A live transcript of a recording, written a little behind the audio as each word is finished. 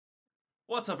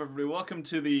What's up, everybody? Welcome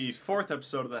to the fourth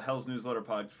episode of the Hell's Newsletter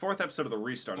fourth episode of the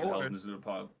restart of the Hell's Lord.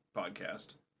 Newsletter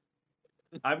podcast.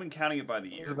 I've been counting it by the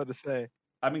I was year. about to say.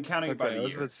 I've been counting it by Okay, I the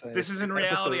was year. about to say, This is in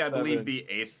episode reality, I believe, 7. the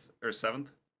 8th or 7th.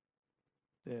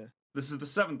 Yeah. This is the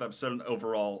 7th episode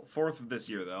overall, 4th of this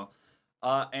year, though.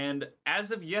 And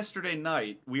as of yesterday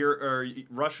night,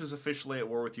 Russia's officially at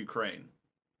war with Ukraine.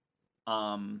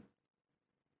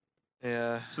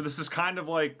 Yeah. So this is kind of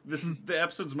like the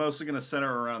episode's mostly going to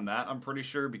center around that, I'm pretty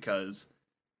sure, because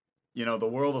the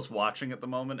world is watching at the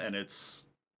moment and it's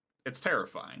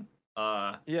terrifying.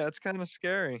 Yeah, it's kind of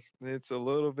scary. It's a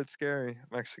little bit scary.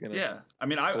 I'm actually gonna. Yeah, I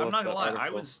mean, pull I'm up not the gonna lie.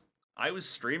 article. I was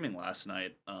streaming last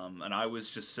night, and I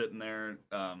was just sitting there.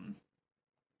 I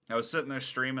was sitting there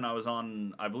streaming. I was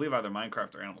on, I believe, either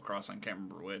Minecraft or Animal Crossing. I can't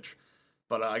remember which.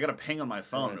 But I got a ping on my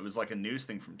phone. Right. It was like a news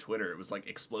thing from Twitter. It was like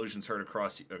explosions heard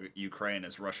across Ukraine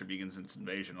as Russia begins its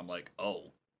invasion. I'm like,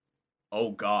 oh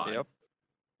God. Yep.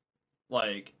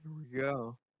 Like, Here we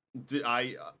go.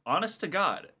 honest to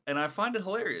God, and I find it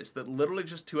hilarious that literally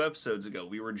just 2 episodes ago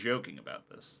we were joking about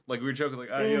this. Like, we were joking, like,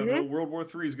 no, World War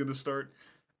III is gonna start,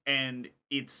 and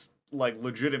it's like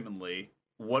legitimately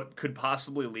what could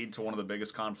possibly lead to one of the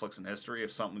biggest conflicts in history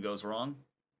if something goes wrong.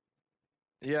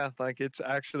 Yeah, like it's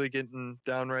actually getting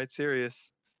downright serious.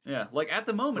 Yeah, like at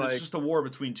the moment it's Like- just a war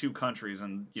between 2 countries,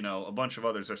 and a bunch of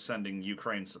others are sending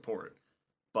Ukraine support.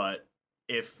 But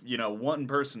if one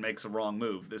person makes a wrong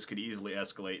move, this could easily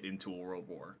escalate into a world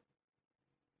war.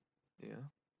 Yeah.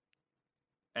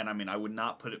 And I mean, I would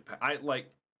not put it.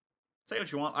 Say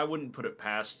what you want. I wouldn't put it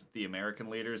past the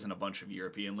American leaders and a bunch of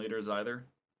European leaders either.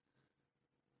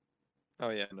 Oh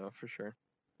yeah, no, for sure.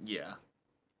 Yeah.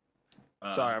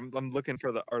 Sorry, I'm looking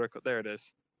for the article. There it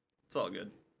is. It's all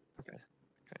good. Okay,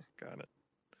 got it.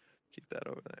 Keep that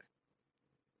over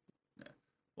there.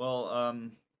 Well,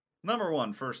 number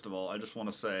one, first of all, I just want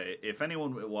to say, if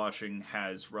anyone watching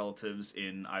has relatives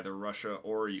in either Russia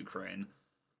or Ukraine,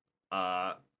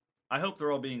 I hope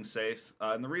they're all being safe.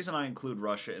 And the reason I include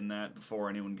Russia in that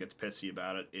before anyone gets pissy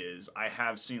about it is I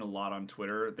have seen a lot on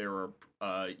Twitter. There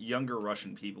are younger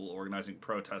Russian people organizing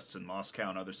protests in Moscow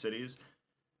and other cities.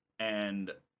 And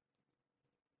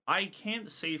I can't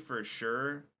say for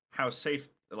sure how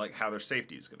their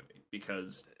safety is going to be,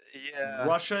 because Yeah.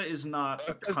 Russia is not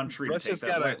a country to take Russia's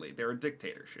that lightly. They're a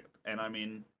dictatorship. And I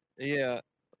mean, Yeah.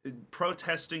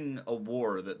 protesting a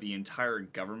war that the entire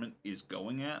government is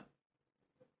going at,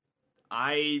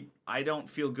 I don't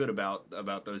feel good about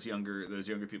those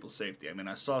younger people's safety. I mean,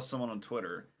 I saw someone on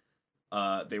Twitter,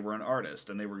 they were an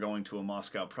artist and they were going to a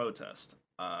Moscow protest.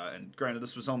 And granted,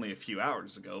 this was only a few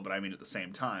hours ago, but I mean, at the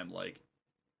same time, like,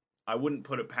 I wouldn't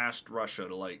put it past Russia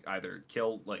to either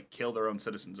kill their own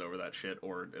citizens over that shit,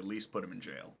 or at least put them in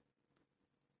jail.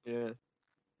 Yeah.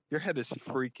 Your head is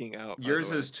freaking out. by the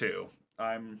Yours way. is too.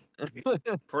 I'm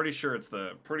pretty sure it's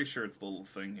the little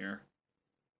thing here.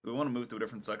 Do we want to move to a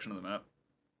different section of the map?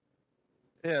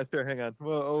 Yeah, sure. Hang on.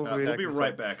 We'll We'll be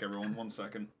right back, everyone. 1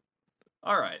 second.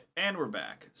 All right, and we're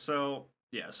back. So,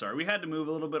 yeah, sorry, we had to move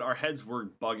a little bit. Our heads were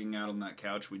bugging out on that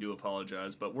couch. We do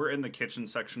apologize, but we're in the kitchen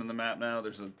section of the map now.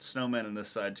 There's a snowman on this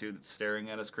side, too, that's staring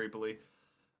at us creepily.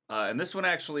 And this one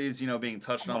actually is, being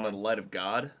touched on by the light of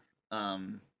God.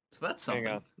 So that's something.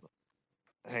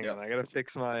 Hang Yep. on. I gotta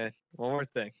fix my one more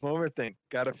thing.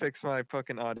 Gotta fix my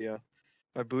fucking audio.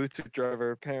 My Bluetooth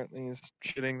driver apparently is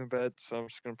shitting the bed, so I'm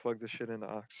just gonna plug the shit into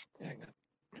aux. Hang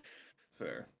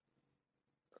Fair.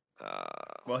 on.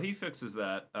 While he fixes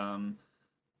that, I'm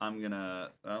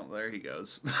gonna. Oh, there he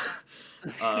goes.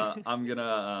 I'm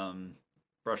gonna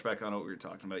brush back on what we were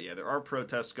talking about. Yeah, there are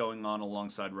protests going on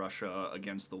alongside Russia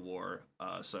against the war.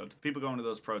 So to the people going to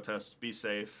those protests, be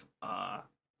safe.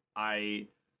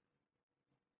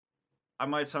 I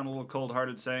might sound a little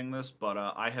cold-hearted saying this, but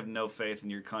I have no faith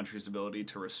in your country's ability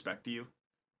to respect you.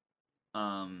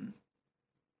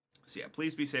 So yeah,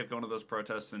 please be safe going to those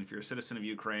protests, and if you're a citizen of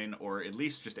Ukraine, or at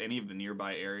least just any of the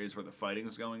nearby areas where the fighting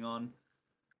is going on,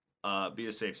 be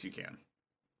as safe as you can.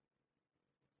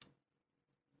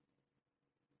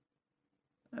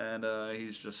 And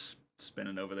he's just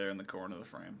spinning over there in the corner of the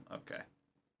frame. Okay.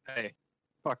 Hey,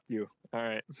 fuck you. All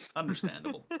right.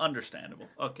 Understandable. Understandable.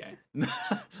 Okay.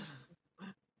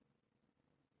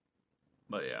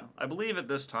 But yeah, I believe at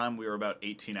this time we were about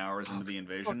 18 hours into the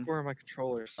invasion. Fuck, where are my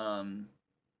controllers?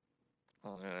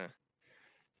 Oh, yeah.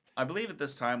 I believe at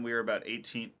this time we were about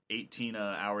 18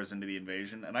 hours into the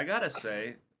invasion, and I gotta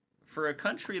say, for a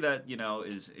country that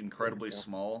is incredibly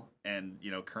small and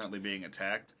currently being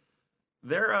attacked,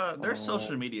 their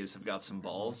social medias have got some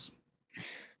balls.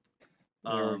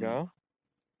 There we go.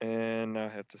 And now I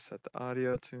have to set the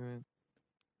audio to it.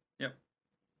 Yep.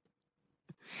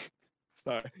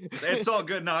 Sorry. It's all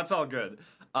good. No, it's all good.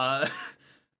 Uh,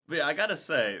 but yeah, I gotta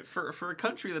say, for a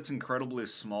country that's incredibly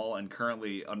small and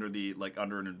currently under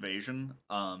an invasion,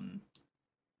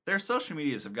 their social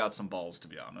medias have got some balls, to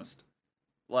be honest.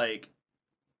 Like,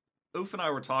 Oof and I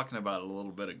were talking about it a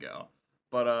little bit ago,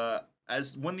 but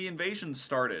as when the invasion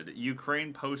started,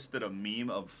 Ukraine posted a meme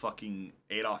of fucking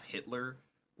Adolf Hitler,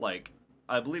 like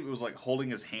I believe it was like holding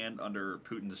his hand under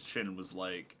Putin's chin and was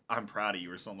like, "I'm proud of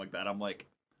you" or something like that. I'm like,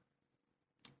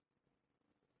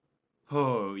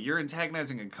 oh, you're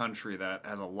antagonizing a country that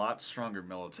has a lot stronger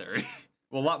military,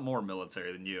 well, a lot more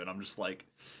military than you, and I'm just like,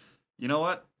 you know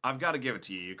what? I've got to give it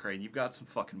to you, Ukraine. You've got some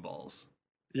fucking balls.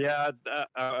 Yeah.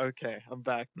 Okay, I'm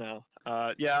back now.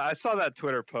 Yeah, I saw that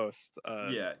Twitter post.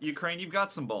 Yeah, Ukraine, you've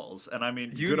got some balls, and I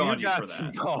mean, You good you on you for got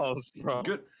some that. balls, bro.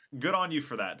 Good on you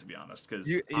for that, to be honest, because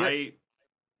You your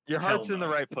your hell heart's in the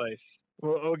no. right place.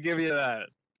 We'll give you that.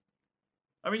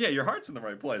 I mean, yeah, your heart's in the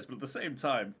right place, but at the same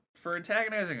time, for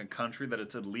antagonizing a country that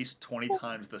it's at least 20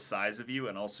 times the size of you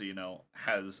and also,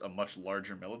 has a much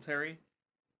larger military,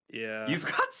 Yeah. you've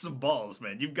got some balls,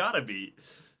 man. You've got to be.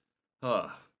 Uh,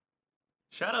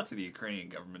 shout out to the Ukrainian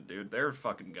government, dude. They're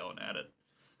fucking going at it.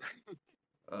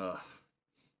 Uh,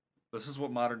 this is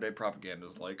what modern day propaganda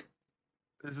is like.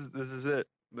 This is it.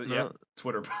 Yeah,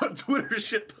 Twitter Twitter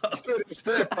shit posts.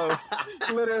 Twitter posts.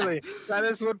 Literally, that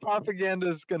is what propaganda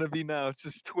is gonna be now. It's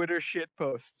just Twitter shit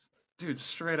posts. Dude,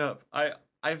 straight up. I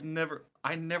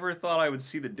never thought I would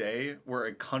see the day where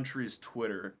a country's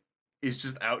Twitter is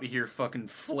just out here fucking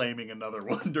flaming another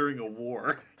one during a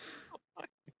war.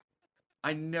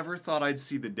 I never thought I'd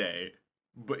see the day,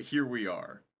 but here we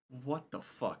are. What the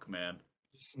fuck, man?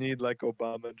 Just need like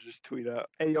Obama to just tweet out,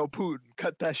 "Hey yo, Putin,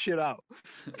 cut that shit out."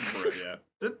 Bro, yeah.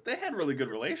 They had really good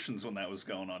relations when that was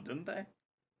going on, didn't they?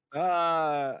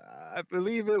 I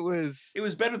believe it was. It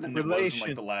was better than it was in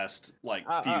like the last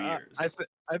few years.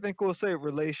 I think we'll say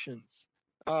relations.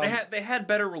 They had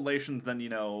better relations than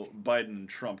Biden and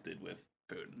Trump did with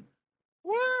Putin.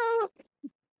 Well,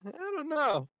 I don't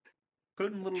know.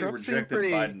 Putin literally Trump rejected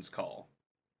Biden's call.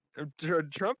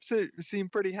 Trump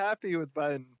seemed pretty happy with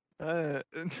Biden, and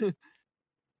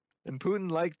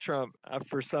Putin liked Trump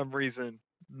for some reason.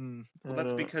 Well,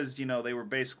 that's because they were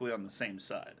basically on the same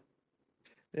side.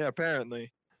 Yeah,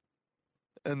 apparently.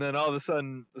 And then all of a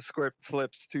sudden, the script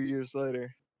flips 2 years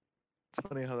later. It's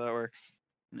funny how that works.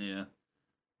 Yeah,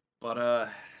 but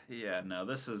yeah, no,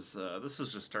 this is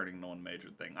just starting into one major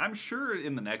thing. I'm sure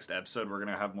in the next episode we're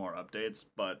gonna have more updates,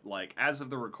 but like as of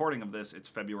the recording of this, it's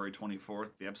February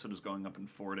 24th. The episode is going up in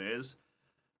 4 days.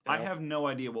 I have no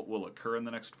idea what will occur in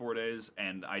the next 4 days,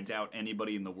 and I doubt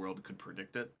anybody in the world could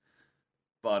predict it.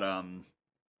 But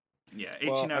yeah,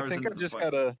 18 hours into the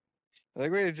fight. I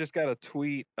think we just got a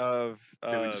tweet of.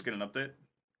 Did we just get an update?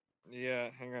 Yeah,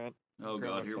 hang on. Oh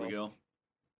god, here we go.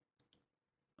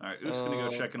 All right, Oof's gonna go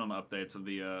check in on the updates of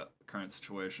the current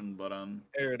situation, but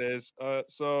There it is.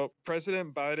 So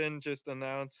President Biden just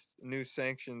announced new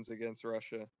sanctions against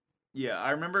Russia. Yeah, I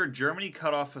remember Germany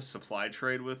cut off a supply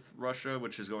trade with Russia,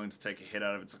 which is going to take a hit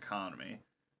out of its economy,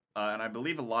 and I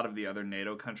believe a lot of the other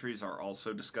NATO countries are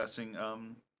also discussing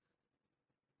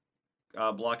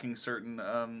blocking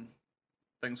certain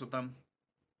things with them.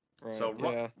 Right, So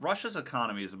yeah. Russia's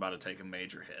economy is about to take a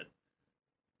major hit.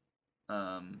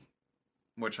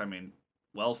 Which I mean,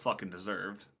 well fucking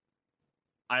deserved.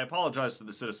 I apologize to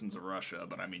the citizens of Russia,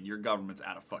 but I mean, your government's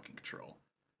out of fucking control.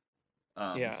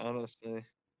 Yeah, honestly.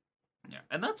 Yeah,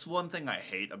 and that's one thing I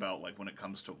hate about like when it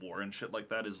comes to war and shit like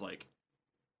that is like,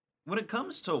 when it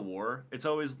comes to war, it's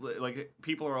always like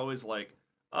people are always like,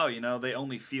 oh, they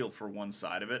only feel for one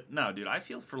side of it. No, dude, I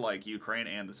feel for like Ukraine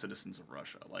and the citizens of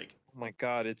Russia. Like, Oh my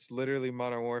God, it's literally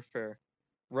modern warfare.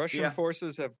 Russian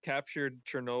forces have captured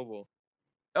Chernobyl.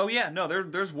 oh yeah, no,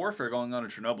 there's warfare going on in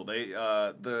Chernobyl. They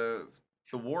the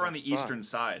war on the eastern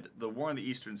side, the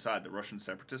Russian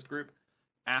separatist group,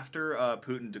 after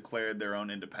Putin declared their own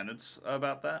independence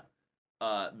about that,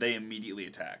 they immediately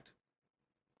attacked.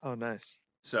 Oh, nice.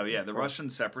 So yeah, the Russian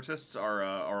separatists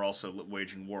are also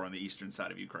waging war on the eastern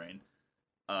side of Ukraine,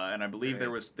 and I believe there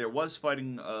was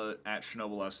fighting at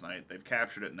Chernobyl last night. They've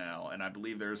captured it now, and I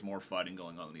believe there's more fighting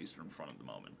going on the Eastern Front at the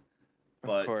moment.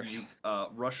 But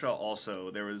Russia also,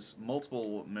 there was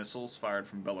multiple missiles fired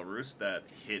from Belarus that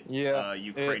hit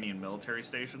Ukrainian military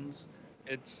stations.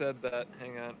 It said that.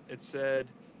 Hang on. It said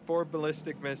 4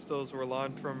 ballistic missiles were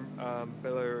launched from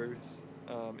Belarus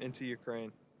into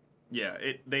Ukraine. Yeah,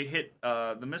 they hit.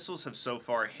 The missiles have so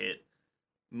far hit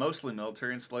mostly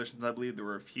military installations. I believe there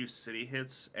were a few city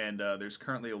hits, and there's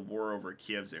currently a war over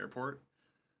Kiev's airport.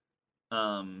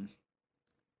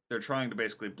 They're trying to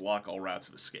basically block all routes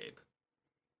of escape.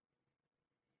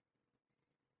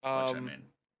 which I Um, mean,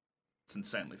 it's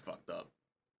insanely fucked up.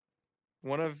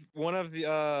 one of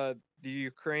the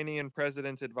Ukrainian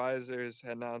president's advisors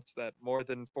announced that more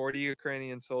than 40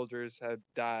 Ukrainian soldiers had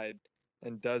died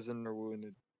and dozen are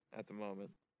wounded at the moment.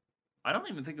 I don't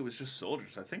even think it was just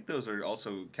soldiers. I think those are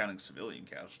also counting civilian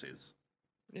casualties.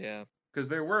 Yeah. Because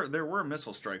there were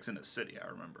missile strikes in a city. I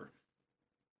remember.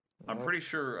 I'm Yep. pretty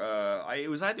sure it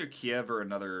was either Kiev or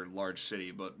another large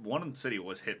city, but one city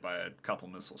was hit by a couple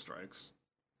missile strikes.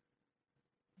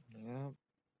 Yep.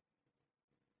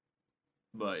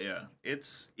 But yeah,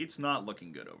 it's not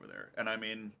looking good over there. And I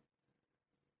mean,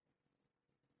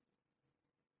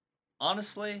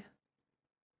 honestly,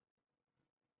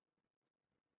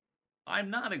 I'm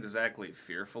not exactly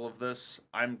fearful of this.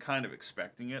 I'm kind of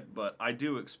expecting it, but I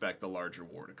do expect a larger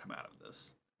war to come out of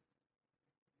this.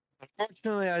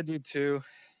 Unfortunately, I do too.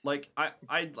 Like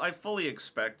I fully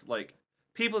expect like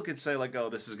people could say like, oh,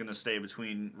 this is gonna stay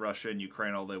between Russia and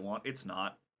Ukraine all they want. It's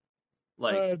not.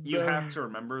 Like you have No. to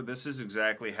remember this is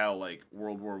exactly how like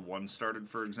World War One started,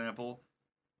 for example.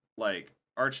 Like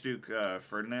Archduke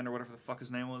Ferdinand or whatever the fuck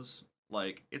his name was.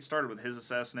 Like it started with his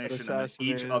assassination, and then each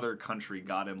Assassinated. other country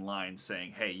got in line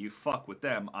saying, "Hey, you fuck with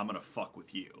them, I'm gonna fuck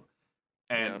with you."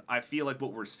 Yeah. And I feel like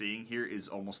what we're seeing here is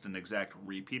almost an exact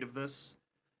repeat of this,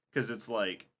 because it's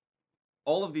like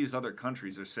all of these other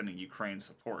countries are sending Ukraine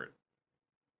support.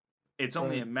 It's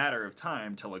only Right. a matter of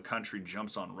time till a country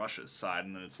jumps on Russia's side,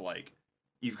 and then it's like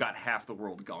you've got half the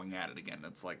world going at it again.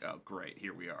 It's like, oh great,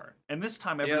 here we are. And this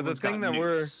time Yeah, the everyone's got thing that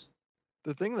we're nukes.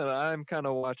 the thing that I'm kind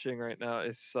of watching right now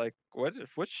is like,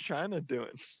 what's China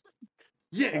doing?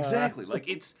 Yeah, Uh, exactly. Like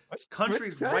it's what's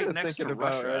countries right China next to thinking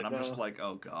about Russia, and right I'm just now? like,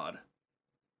 oh god.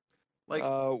 Like,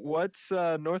 What's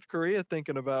North Korea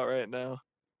thinking about right now?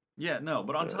 yeah, no.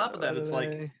 But on top of that, What are it's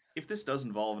like they? if this does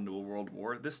evolve into a world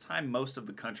war, this time most of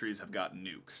the countries have got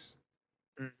nukes.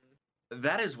 Mhm.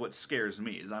 That is what scares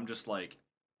me. Is I'm just like,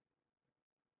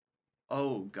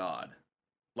 oh god.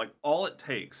 Like all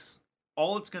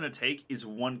it's gonna take is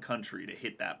one country to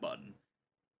hit that button,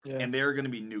 Yeah. and there are gonna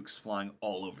be nukes flying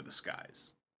all over the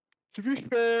skies. To be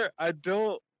fair, I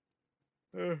don't.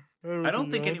 That I was a don't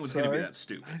think yawn. anyone's gonna be Sorry. that I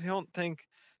stupid. don't think.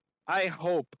 I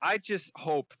hope. I just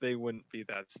hope they wouldn't be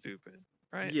that stupid,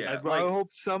 right? I, Yeah, I like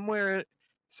hope somewhere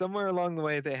along the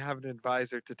way they have an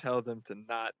advisor to tell them to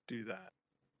not do that.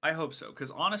 I hope so.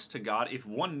 Because honest to God, if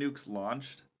one nuke's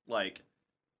launched, like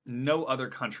no other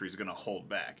country is gonna hold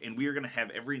back, and we are gonna have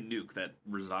every nuke that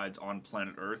resides on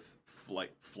planet Earth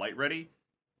flight ready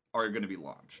are gonna be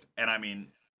launched. And I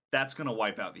mean, that's gonna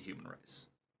wipe out the human race.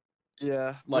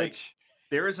 Yeah, Like which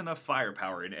there is enough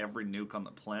firepower in every nuke on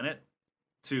the planet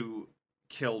to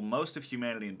kill most of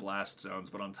humanity in blast zones,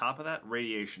 but on top of that,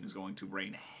 radiation is going to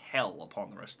rain hell upon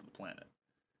the rest of the planet.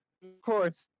 of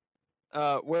course,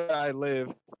 where I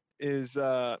live is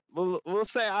we'll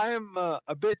say I am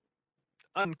a bit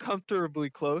uncomfortably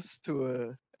close to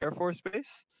a Air Force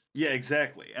base, Yeah,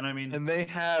 exactly. And I mean, and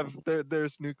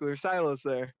there's nuclear silos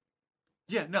there.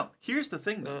 yeah, no. Here's the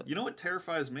thing, though. Uh, You know what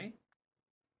terrifies me?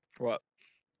 what?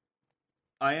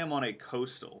 I am on a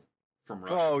coastal from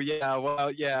Russia. Oh yeah,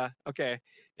 well yeah, okay,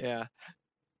 yeah.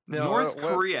 No, North what?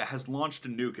 Korea has launched a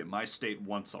nuke at my state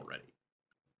once already.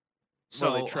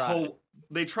 Well, they So tried.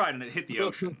 they tried and it hit the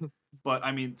ocean. But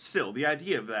I mean, still, the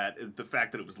idea of that, the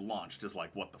fact that it was launched is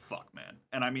like, what the fuck, man?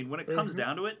 And I mean, when it comes Mhm.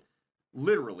 down to it,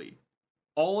 literally,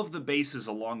 all of the bases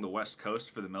along the west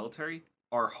coast for the military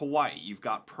are Hawaii. You've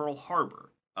got Pearl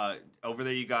Harbor. Over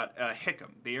there, you got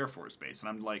Hickam, the Air Force Base. And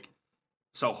I'm like,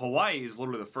 so Hawaii is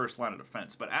literally the first line of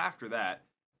defense. But after that,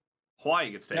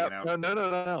 Hawaii gets taken Yep. out No, no, no,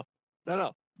 no, no, no,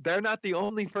 no. They're not the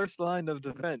only first line of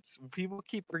defense. People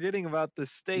keep forgetting about the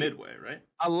state. midway, right?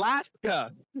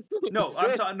 Alaska. No,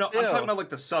 I'm Sit talking. No, I'm talking still. about like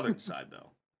the southern side,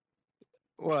 though.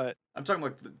 What? I'm talking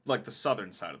like the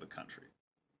southern side of the country,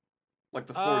 like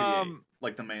the 48, Um,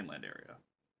 like the mainland area.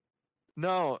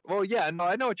 no. Well, yeah, no,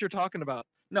 I know what you're talking about.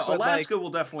 No, But like, Alaska will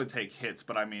definitely take hits,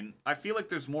 but I mean, I feel like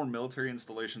there's more military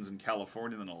installations in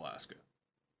California than Alaska.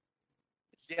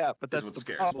 yeah, but Is that's what the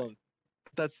scares me. problem.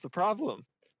 That's the problem.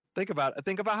 Think about it.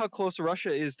 Think about how close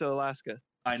Russia is to Alaska.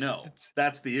 I know It's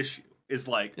that's the issue. Is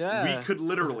like we yeah. could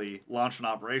literally launch an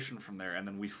operation from there, and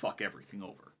then we fuck everything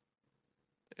over.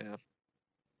 Yeah.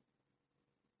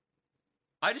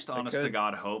 I just I honest to could.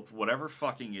 God hope whatever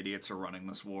fucking idiots are running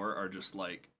this war are just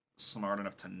like smart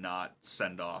enough to not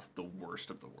send off the worst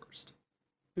of the worst.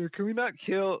 Here, can we not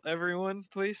kill everyone,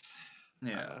 please?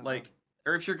 Yeah, like,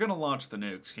 or if you're gonna launch the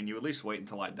nukes, can you at least wait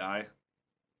until I die?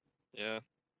 Yeah.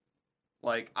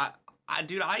 Like,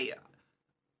 dude,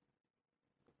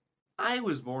 I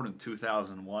was born in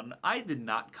 2001. I did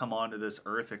not come onto this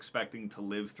earth expecting to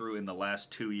live through in the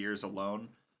last 2 years alone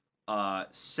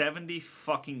 70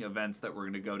 fucking events that were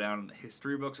going to go down in the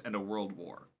history books and a world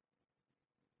war.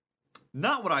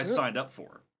 Not what I signed up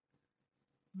for.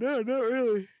 No, not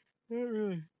really. Not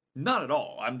really. Not at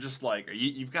all. I'm just like,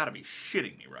 you've got to be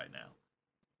shitting me right now.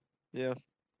 Yeah.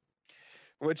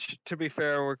 Which, to be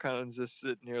fair, we're kind of just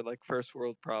sitting here like first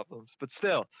world problems, but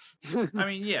still. I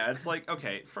mean, yeah, it's like,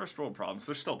 okay, first world problems.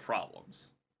 There's still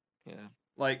problems. Yeah.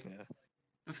 Like, Yeah.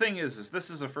 the thing is this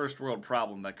is a first world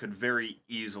problem that could very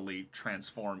easily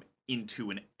transform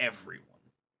into an everyone.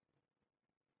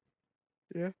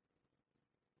 Yeah.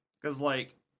 Because,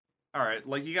 like, all right,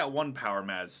 like, you got one power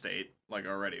mad state, like,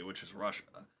 already, which is Russia.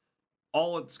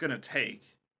 All it's going to take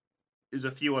is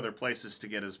a few other places to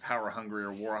get as power hungry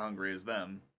or war hungry as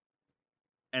them.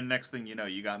 And next thing you know,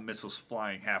 you got missiles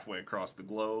flying halfway across the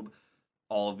globe.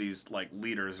 All of these, like,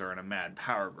 leaders are in a mad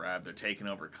power grab. They're taking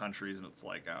over countries, and it's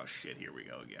like, oh shit, here we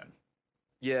go again.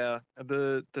 Yeah.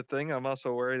 The thing I'm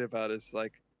also worried about is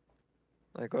like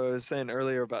what I was saying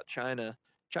earlier about China.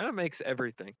 China makes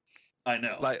everything. I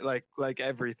know. Like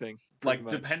everything. Like,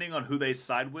 much. depending on who they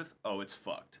side with, oh, it's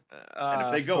fucked. And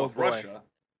if they go with Russia,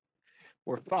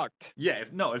 we're fucked. yeah,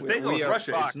 if they go with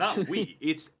Russia, fucked. it's not we,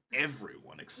 it's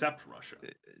everyone except Russia.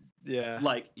 Yeah.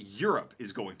 Like, Europe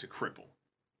is going to cripple.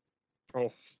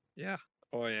 Oh, yeah.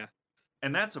 Oh, yeah.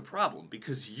 And that's a problem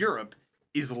because Europe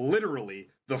is literally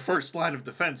the first line of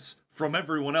defense from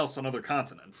everyone else on other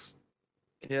continents.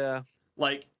 Yeah.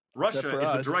 Like, Russia is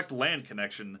us. a direct land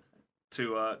connection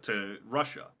to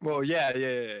Russia. Well, yeah.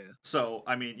 So,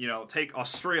 I mean, take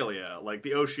Australia, like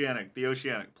the oceanic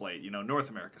plate, North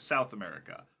America, South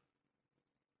America.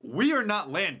 We are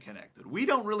not land connected. We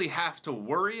don't really have to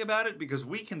worry about it because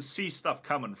we can see stuff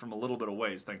coming from a little bit of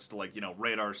ways thanks to, like,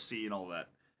 radar C and all that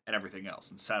and everything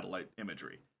else and satellite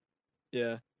imagery.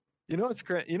 Yeah. You know what's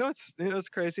crazy? You know what's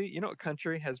crazy? You know what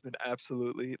country has been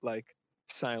absolutely like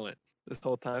silent this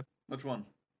whole time? Which one?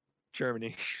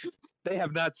 Germany. They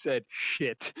have not said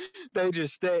shit. They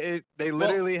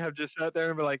literally have just sat there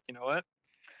and be like, you know what?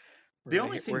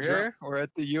 We're here. We're at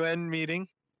the UN meeting.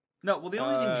 No, well, the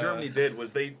only thing Germany did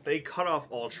was they cut off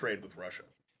all trade with Russia.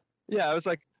 Yeah, I was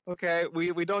like, okay,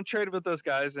 we don't trade with those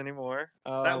guys anymore.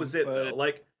 That was it, though.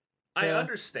 Like, I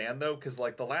understand, though, because,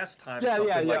 like, the last time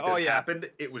something like this happened,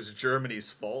 it was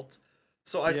Germany's fault.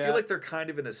 So I feel like they're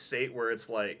kind of in a state where it's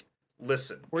like,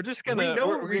 listen, we're just gonna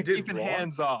we're keeping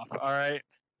hands off, all right?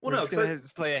 Well, we're just gonna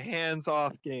play a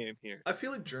hands-off game here. I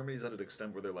feel like Germany's at an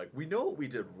extent where they're like, we know what we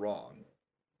did wrong.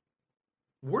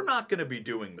 We're not gonna be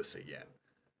doing this again.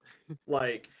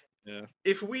 Like,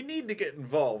 if we need to get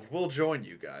involved, we'll join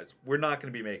you guys. We're not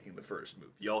going to be making the first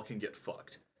move. Y'all can get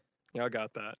fucked. Y'all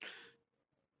got that.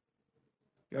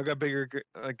 Y'all got bigger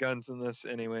guns than this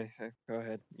anyway. Go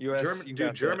ahead. US,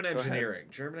 German engineering.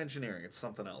 German engineering. It's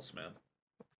something else, man.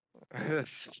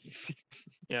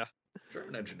 Yeah.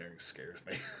 German engineering scares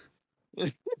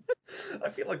me. I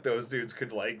feel like those dudes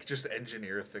could, like, just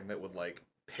engineer a thing that would, like,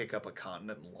 pick up a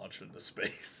continent and launch it into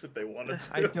space if they wanted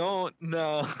to. I don't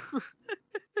know.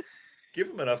 Give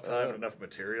them enough time and enough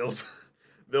materials.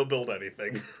 They'll build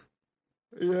anything.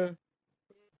 Yeah.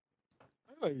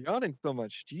 Why am I yawning so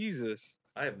much? Jesus.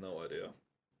 I have no idea.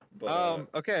 But,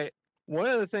 okay. One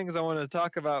of the things I want to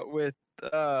talk about with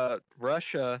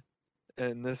Russia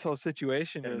and this whole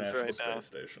situation is right now. International Space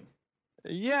Station.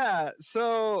 Yeah.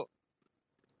 So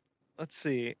let's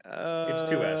see. It's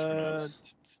 2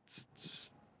 astronauts.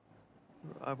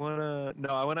 I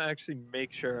wanna actually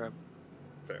make sure I'm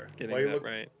getting that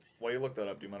right. While you look that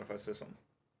up, do you mind if I say something?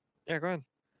 Yeah, go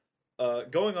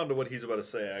ahead. Going on to what he's about to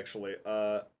say, actually,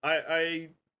 I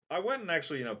went and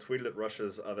actually, tweeted at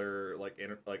Russia's other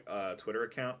Twitter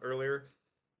account earlier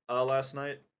last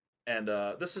night, and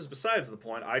this is besides the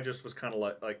point. I just was kind of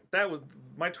like that was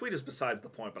my tweet is besides the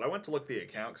point, but I went to look at the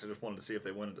account because I just wanted to see if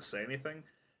they wanted to say anything.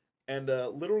 And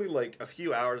literally, like, a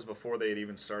few hours before they had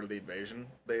even started the invasion,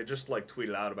 they had just, like,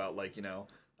 tweeted out about, like,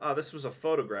 this was a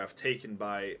photograph taken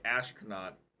by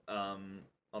astronaut on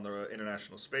the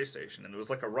International Space Station, and it was,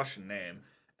 like, a Russian name.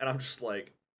 And I'm just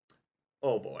like,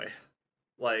 oh, boy.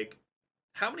 Like,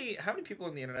 how many people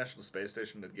in the International Space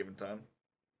Station at a given time?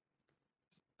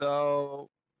 So,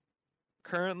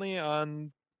 currently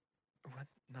on... What?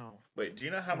 No. Wait, do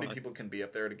you know how many people can be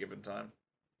up there at a given time?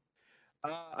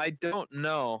 I don't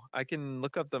know. I can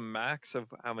look up the max of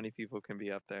how many people can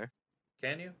be up there.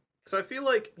 Can you? Because I feel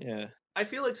like... Yeah. I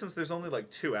feel like since there's only, like,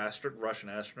 2 Russian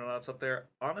astronauts up there,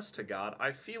 honest to God,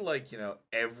 I feel like,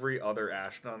 every other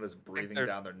astronaut is breathing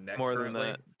down their neck more currently.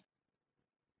 Than that.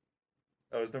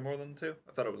 Oh, is there more than 2?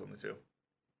 I thought it was only 2.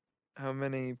 How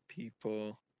many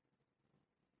people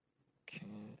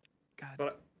can... God.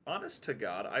 But honest to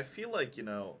God, I feel like,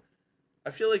 I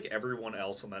feel like everyone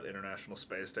else on that International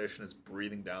Space Station is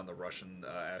breathing down the Russian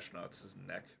astronauts'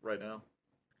 neck right now.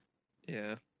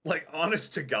 Yeah. Like,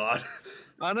 honest to God.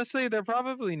 Honestly, they're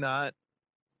probably not.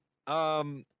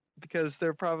 Because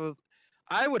they're probably,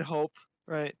 I would hope,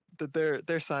 right, that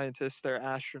they're scientists, they're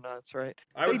astronauts, right?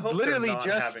 I would They hope they're literally not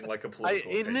just, having like a I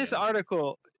political opinion. in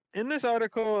this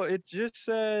article, it just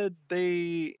said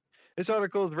they. This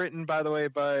article is written, by the way,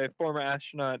 by former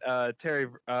astronaut Terry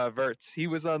Virts. He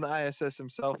was on the ISS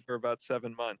himself for about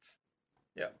 7 months.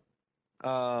 Yeah.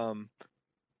 Um,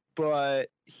 but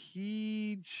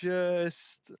they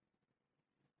just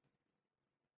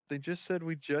said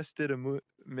we just did a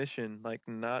mission like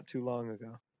not too long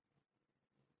ago.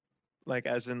 Like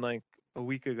as in like a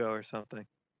week ago or something.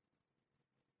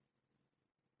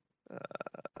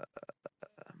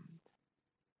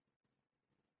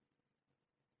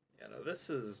 Yeah, no, this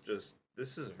is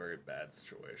a very bad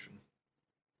situation.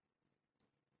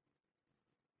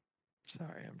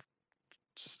 Sorry, I'm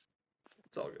just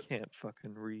It's all good. can't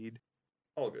fucking read.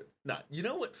 All good. Nah, you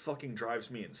know what fucking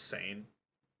drives me insane?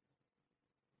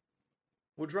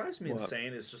 What drives me What?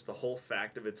 insane is just the whole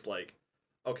fact of it's like,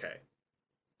 okay,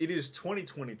 it is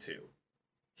 2022.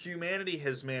 Humanity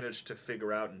has managed to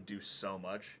figure out and do so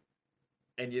much,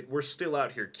 and yet we're still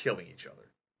out here killing each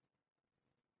other.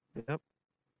 Yep.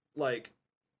 Like,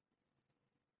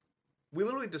 we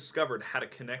literally discovered how to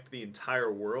connect the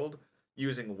entire world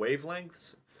using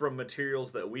wavelengths from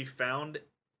materials that we found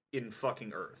in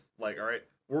fucking Earth. Like, alright,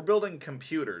 we're building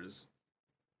computers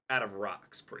out of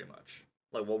rocks, pretty much.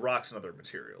 Like, well, rocks and other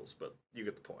materials, but you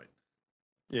get the point.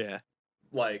 Yeah.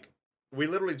 Like, we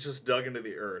literally just dug into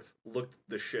the Earth, looked at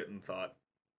the shit, and thought,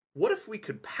 what if we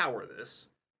could power this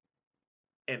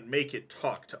and make it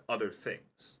talk to other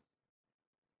things?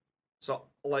 So,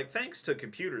 like, thanks to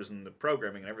computers and the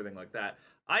programming and everything like that,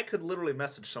 I could literally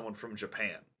message someone from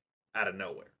Japan out of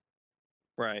nowhere.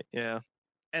 Right. Yeah.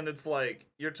 And it's like,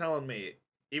 you're telling me,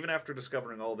 even after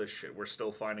discovering all this shit, we're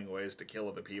still finding ways to kill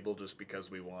other people just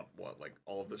because we want, what, like,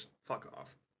 all of this? Fuck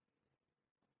off.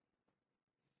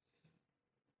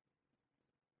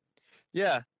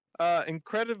 Yeah.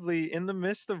 Incredibly, in the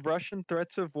midst of Russian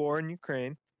threats of war in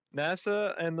Ukraine,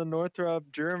 NASA and the Northrop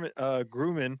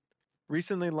Grumman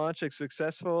recently launched a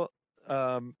successful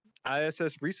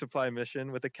ISS resupply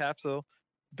mission with a capsule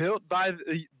built by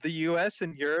the U.S.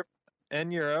 and Europe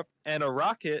and a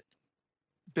rocket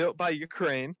built by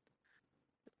Ukraine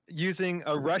using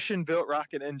a Russian-built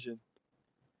rocket engine.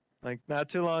 Like not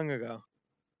too long ago.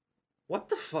 What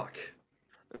the fuck?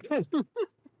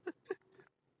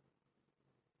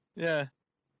 Yeah.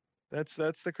 That's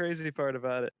the crazy part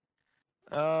about it.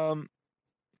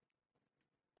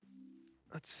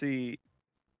 Let's see.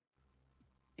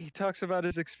 He talks about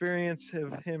his experience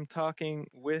of him talking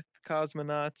with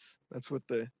cosmonauts. That's what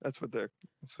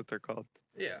they're called.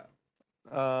 Yeah.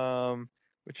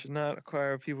 Which should not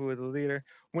acquire people with a leader.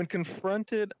 When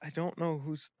confronted, I don't know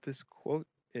who's this quote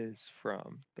is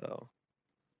from though.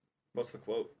 What's the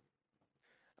quote?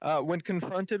 When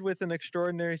confronted with an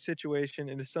extraordinary situation,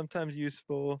 it is sometimes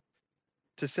useful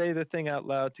to say the thing out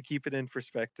loud to keep it in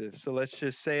perspective. So let's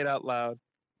just say it out loud.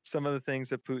 Some of the things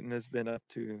that Putin has been up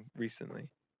to recently.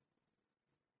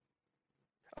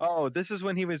 Oh, this is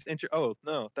when he was oh,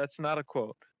 no, that's not a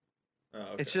quote. Oh,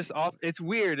 okay. It's just off. It's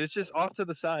weird. It's just off to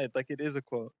the side, like it is a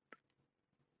quote.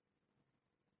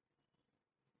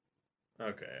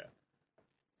 Okay, yeah.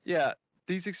 Yeah,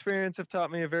 these experiences have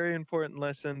taught me a very important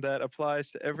lesson that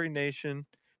applies to every nation.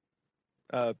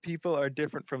 People are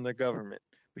different from their government.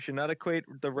 We should not equate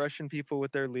the Russian people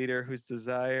with their leader, whose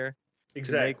desire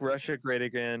to make Russia great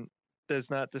again does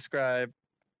not describe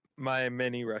my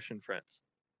many Russian friends.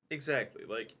 Exactly.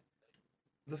 Like,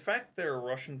 the fact there are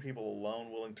Russian people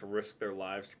alone willing to risk their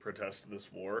lives to protest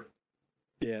this war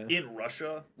in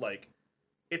Russia, like,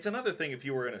 it's another thing if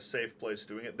you were in a safe place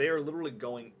doing it. They are literally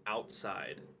going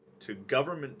outside to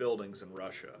government buildings in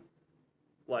Russia.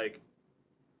 Like,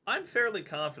 I'm fairly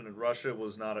confident Russia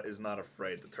is not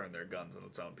afraid to turn their guns on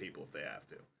its own people if they have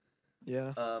to.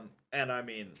 Yeah. And I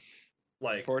mean,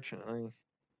 like, fortunately.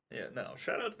 Yeah, no.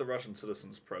 Shout out to the Russian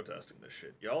citizens protesting this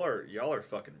shit. Y'all are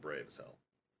fucking brave as hell.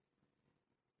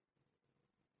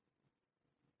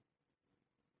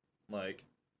 Like,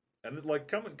 and like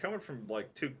coming from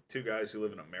like two guys who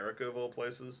live in America of all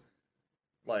places,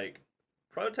 like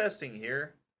protesting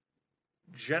here.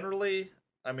 Generally,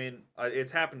 I mean,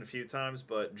 it's happened a few times,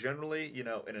 but generally, you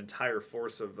know, an entire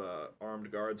force of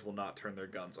armed guards will not turn their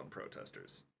guns on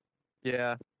protesters.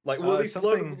 Yeah. Like, well, at least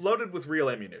loaded with real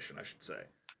ammunition, I should say.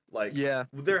 Like, yeah,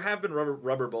 there have been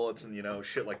rubber bullets and, you know,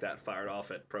 shit like that fired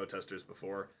off at protesters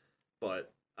before,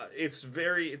 but it's a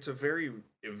very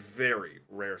very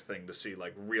rare thing to see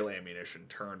like real ammunition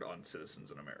turned on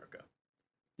citizens in America.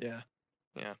 Yeah.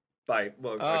 Yeah. By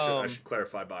well, I Um. should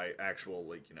clarify by actual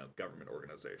like government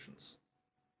organizations.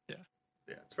 Yeah.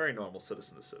 Yeah, it's very normal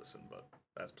citizen to citizen, but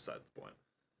that's besides the point.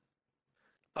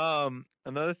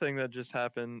 Another thing that just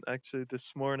happened actually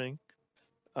this morning.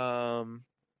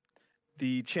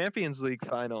 The Champions League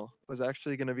final was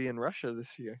actually going to be in Russia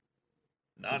this year.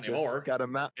 Not anymore.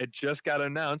 It just got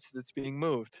announced it's being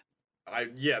moved.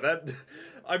 That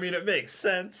I mean it makes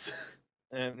sense.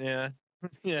 And yeah.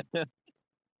 Yeah.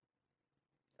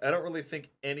 I don't really think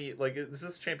any like is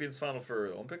this Champions Final for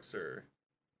the Olympics or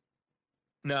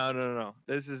No.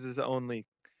 This is his only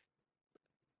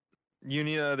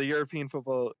Union, the European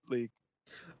Football League.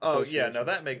 Oh yeah, no,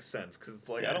 that makes sense because it's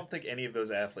like I Yeah. don't think any of those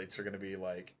athletes are gonna be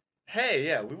like, hey,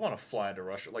 yeah, we want to fly into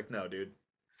Russia. Like, no, dude.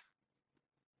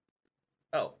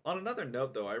 Oh, on another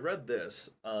note though, I read this,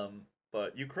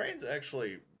 but Ukraine's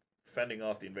actually fending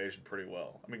off the invasion pretty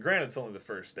well. I mean, granted, it's only the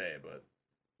first day, but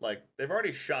like they've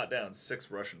already shot down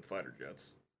 6 Russian fighter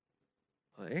jets.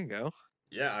 Well, there you go.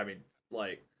 Yeah, I mean,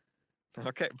 like,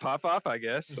 Okay, pop off, I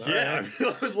guess. yeah, All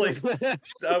right.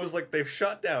 I was like, they've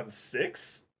shot down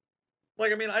 6.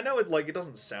 Like, I mean, I know it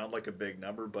doesn't sound like a big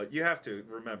number, but you have to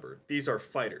remember these are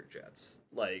fighter jets.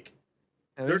 Like,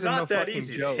 And they're these are no not that fucking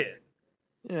easy joke. to hit.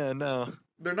 Yeah, no.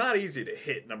 They're not easy to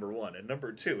hit. Number one, and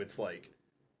number two, it's like,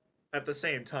 at the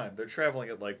same time, they're traveling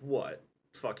at like what,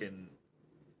 fucking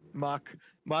Mach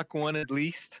 1 at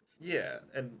least. yeah.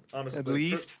 And honestly, At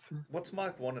least. what's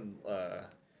Mach 1 in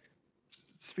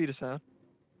Speed of sound.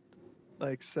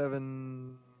 Like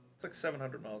 7. It's like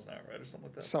 700 miles an hour, right, or something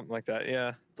like that. Something like that,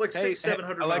 yeah. It's like Hey,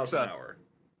 700 miles an Alexa. hour.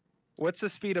 What's the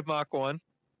speed of Mach 1?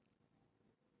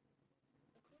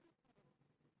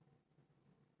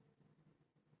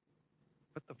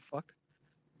 What the fuck?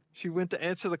 She went to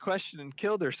answer the question and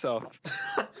killed herself.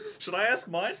 Should I ask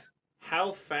mine?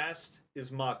 How fast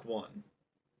is Mach 1?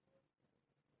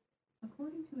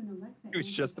 According to an Alexa, He was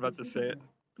just about to say it.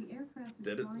 The aircraft is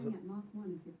Did it? flying at Mach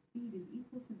 1 if its speed is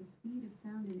equal to the speed of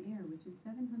sound in air, which is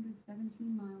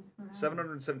 717 miles per hour.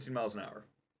 717 miles an hour.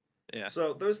 Yeah.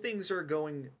 So those things are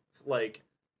going like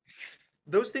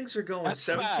those things are going That's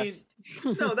 17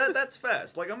 fast. No, that's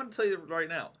fast. Like I'm going to tell you right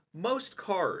now. Most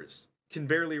cars can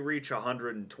barely reach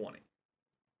 120.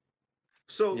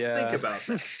 So Yeah. think about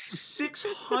that.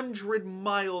 600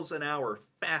 miles an hour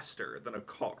faster than a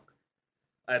car.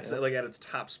 That's Yeah. like at its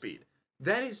top speed.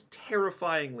 That is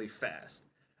terrifyingly fast.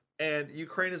 And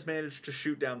Ukraine has managed to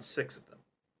shoot down 6 of them.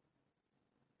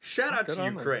 Shout out Good to on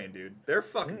them. Ukraine, dude. They're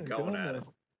fucking Yeah, good going on at it.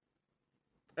 them.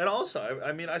 And also,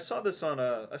 I mean, I saw this on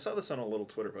a little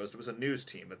Twitter post. It was a news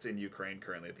team that's in Ukraine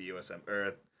currently at the U.S.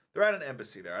 They're at an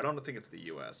embassy there. I don't think it's the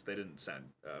U.S. They didn't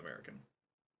sound American.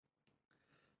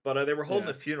 But they were holding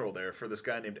Yeah. a funeral there for this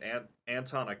guy named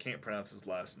Anton. I can't pronounce his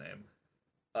last name.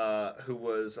 Who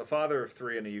was a father of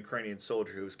 3 and a Ukrainian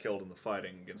soldier who was killed in the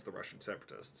fighting against the Russian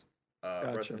separatists.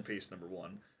 Rest Gotcha. in peace, number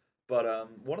 1. But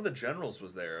one of the generals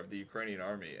was there of the Ukrainian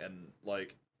army, and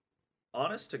like,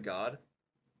 honest to God,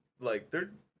 like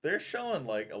they're showing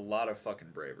like a lot of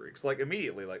fucking bravery. 'Cause, like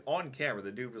immediately, like on camera,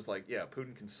 the dude was like, "Yeah,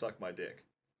 Putin can suck my dick."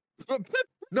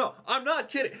 No, I'm not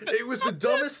kidding. It was the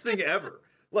dumbest thing ever.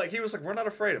 Like he was like, "We're not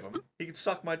afraid of him. He can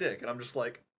suck my dick," and I'm just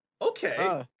like,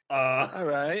 "Okay, All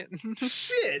right.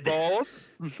 shit." Bold,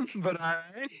 but all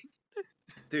right.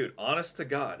 Dude, honest to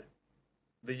God,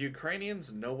 the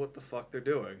Ukrainians know what the fuck they're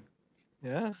doing.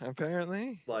 Yeah,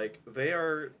 apparently. Like they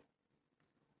are.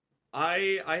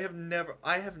 I have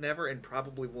never and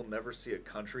probably will never see a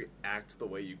country act the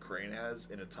way Ukraine has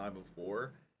in a time of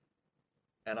war.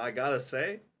 And I gotta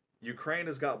say, Ukraine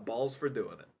has got balls for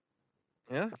doing it.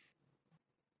 Yeah.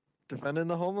 Defending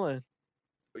the homeland.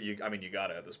 I mean, you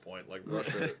gotta at this point. Like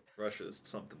Russia is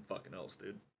something fucking else,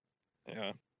 dude.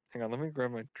 Yeah. Hang on, let me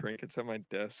grab my drink. It's at my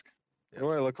desk. Yeah.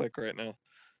 What do I look like right now?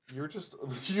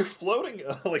 You're floating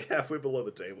like halfway below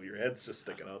the table. Your head's just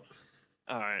sticking up.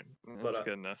 All right, that's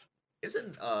good enough.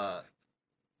 Isn't what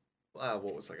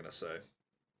was I gonna say?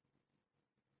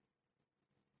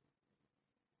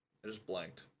 I just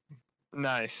blanked.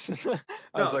 Nice. I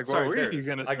was like, sorry, what there were it you is.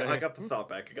 gonna say? I got the thought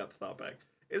back.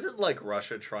 Isn't like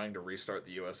Russia trying to restart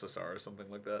the USSR or something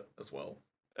like that as well?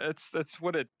 That's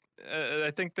what it.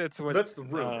 I think that's what. That's the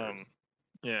rumor.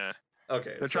 Yeah,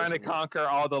 Okay, they're so trying to it's a rumor. conquer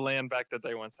all the land back that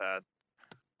they once had.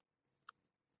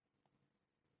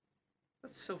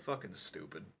 That's so fucking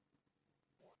stupid.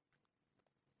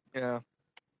 Yeah,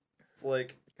 It's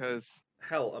like because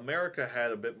hell, America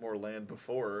had a bit more land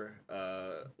before,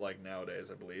 like nowadays,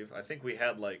 I believe. I think we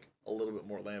had like a little bit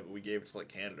more land, but we gave it to like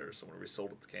Canada or somewhere. We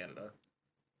sold it to Canada.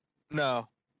 no,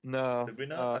 No. Did we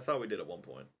not? I thought we did at one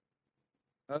point.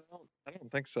 I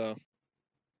don't think so.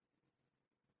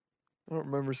 I don't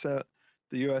remember the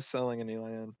U.S. selling any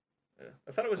land. Yeah.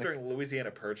 I thought it was Like- during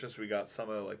Louisiana Purchase. We got some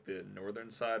of like the northern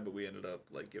side, but we ended up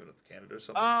like giving it to Canada or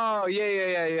something. Oh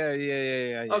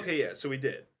yeah. Okay, yeah. So we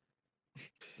did. You know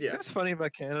Yeah. what's funny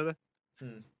about Canada?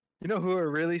 Hmm. You know who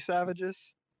are really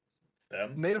savages?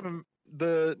 Them.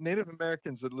 The Native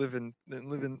Americans that live in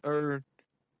or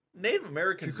Native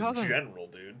Americans call in them- general,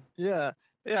 dude. yeah,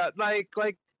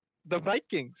 like the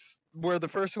Vikings were the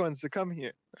first ones to come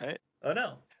here, right? Oh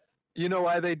no. You know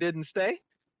why they didn't stay?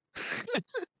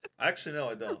 Actually, no,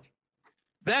 I don't.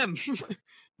 Them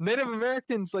Native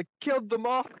Americans like killed them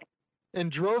off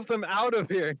and drove them out of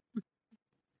here.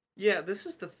 Yeah, this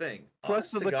is the thing.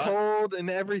 Plus Honest of to the God, cold and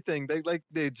everything.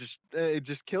 They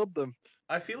just killed them.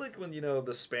 I feel like when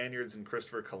the Spaniards and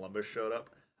Christopher Columbus showed up,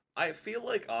 I feel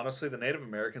like honestly the Native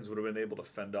Americans would have been able to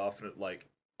fend off like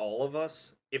all of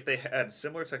us if they had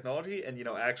similar technology and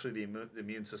actually the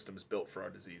immune system is built for our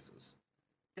diseases.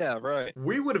 Yeah, right.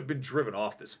 We would have been driven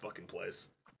off this fucking place.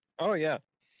 Oh yeah.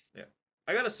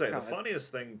 I gotta say, the God.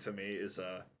 funniest thing to me is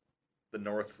the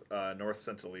North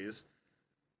Sentinelese.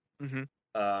 Mhm.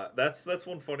 That's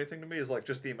one funny thing to me is like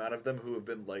just the amount of them who have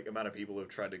been like amount of people who have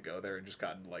tried to go there and just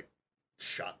gotten like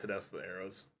shot to death with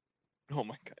arrows. Oh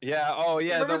my god. Yeah. Oh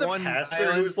yeah. Remember the one pastor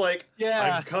island- who's like,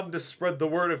 Yeah. "I've come to spread the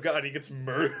word of God." And he gets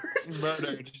murdered.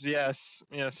 Murdered. Yes.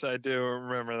 Yes, I do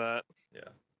remember that.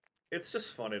 Yeah, it's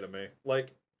just funny to me.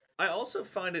 Like, I also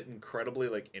find it incredibly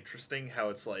like interesting how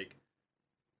it's like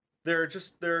there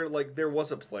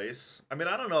was a place. I mean,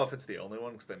 I don't know if it's the only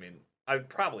one because I mean, I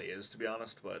probably is to be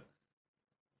honest, but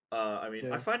I mean,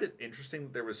 Yeah. I find it interesting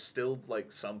that there was still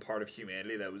like some part of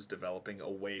humanity that was developing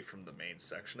away from the main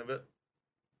section of it,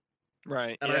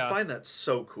 Right. and yeah. I find that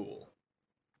so cool.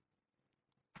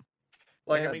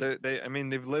 Like, yeah, I mean, I mean,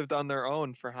 they've lived on their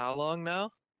own for how long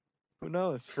now? Who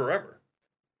knows? forever.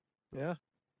 Yeah.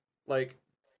 Like,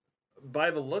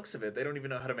 by the looks of it, they don't even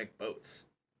know how to make boats.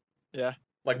 Yeah.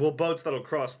 Like, well, boats that'll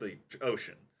cross the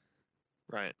ocean.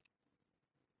 Right.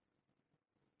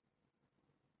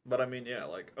 But I mean, yeah,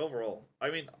 like overall, I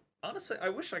mean, honestly, I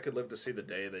wish I could live to see the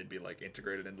day they'd be like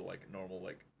integrated into like normal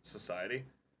like society.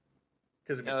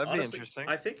 Because I mean, Yeah, that'd be honestly, interesting.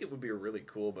 I think it would be really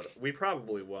cool, but we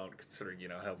probably won't, considering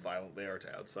how violent they are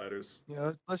to outsiders.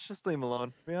 Yeah. Let's just leave them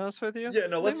alone. To be honest with you. Yeah,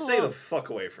 no, Leave let's 'em stay the alone. fuck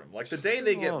away from 'em. Like the day Leave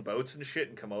they 'em get alone. boats and shit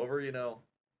and come over,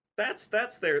 that's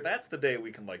that's the day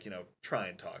we can like try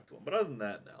and talk to them. But other than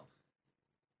that, no.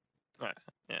 Right.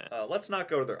 Yeah. Let's not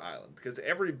go to their island because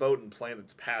every boat and plane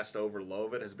that's passed over low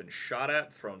of it has been shot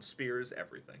at, thrown spears,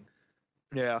 everything.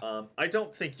 Yeah. I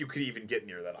don't think you could even get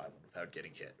near that island without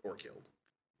getting hit or killed.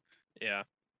 Yeah.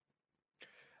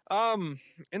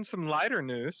 In some lighter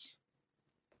news,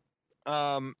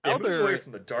 Yeah, moving away Elder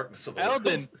from the darkness of the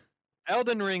Elden- world.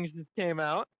 Elden Ring just came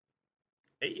out.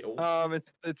 Ayo.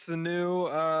 It's the new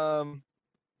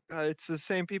it's the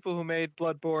same people who made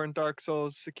Bloodborne, Dark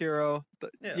Souls, Sekiro.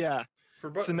 Yeah. Yeah.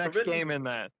 Forbi- It's the next Forbidden- game in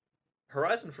that.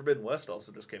 Horizon Forbidden West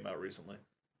also just came out recently.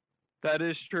 That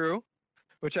is true,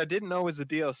 which I didn't know was a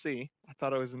DLC. I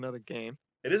thought it was another game.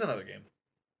 It is another game.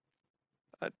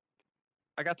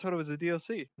 I got told it was a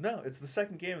DLC. No, it's the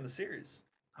second game in the series.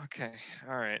 Okay,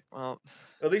 all right. Well,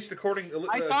 At least according.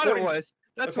 I thought it according- was.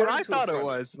 That's what according I to a thought it friend.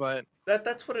 was, but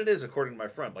That's what it is according to my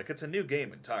friend. Like it's a new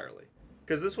game entirely.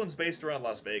 Because this one's based around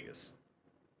Las Vegas.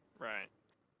 right.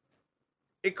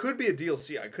 It could be a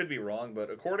DLC. I could be wrong,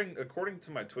 but according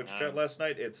to my Twitch chat last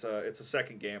night, it's a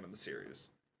second game in the series.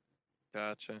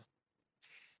 Gotcha.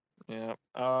 Yeah.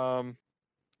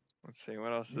 Let's see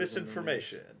what else. is in the news?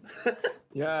 Misinformation.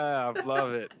 Yeah,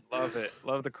 love it. Love it.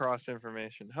 Love the cross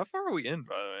information. How far are we in,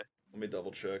 by the way? Let me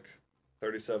double check.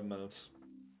 37 minutes.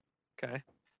 Okay.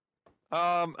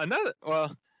 Another.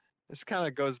 Well, this kind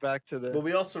of goes back to the. But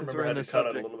we also since remember we're had in to the cut out a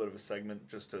subject. little bit of a segment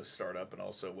just to start up, and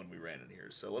also when we ran in here.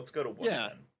 So let's go to 110.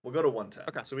 Yeah. We'll go to 110.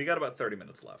 Okay. So we got about 30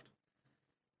 minutes left.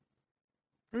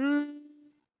 Mm,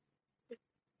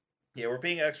 Yeah, we're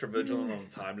being extra vigilant on the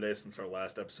time today since our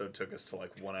last episode took us to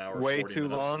like 1 hour. way 40 too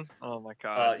minutes. long. Oh my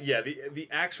god. Yeah, the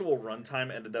actual runtime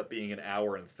ended up being 1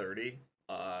 hour and 30.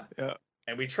 Yeah.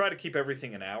 And we try to keep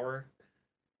everything an hour.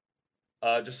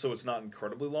 Just so it's not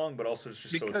incredibly long, but also just so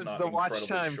it's because not the watch incredibly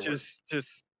time short.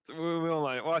 just we don't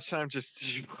like watch time just.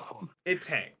 It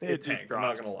tanked. It It tanked. I'm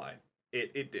not dropped. gonna lie.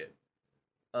 It did.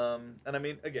 And I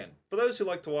mean, again, for those who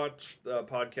like to watch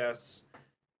podcasts,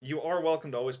 you are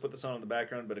welcome to always put this on in the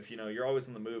background. But if you're always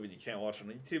in the mood and you can't watch it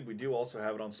on YouTube, we do also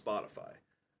have it on Spotify.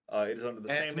 It is under the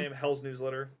same And- name, Hell's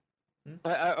Newsletter.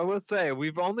 I will say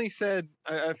we've only said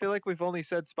I feel like we've only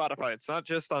said Spotify. It's not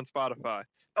just on Spotify.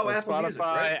 Oh, on Apple Spotify, Music,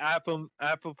 right?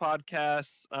 Apple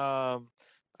Podcasts.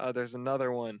 There's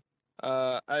another one.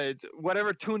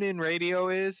 Whatever TuneIn Radio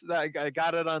is, I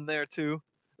got it on there too.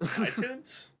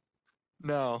 iTunes?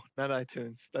 No, not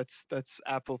iTunes. That's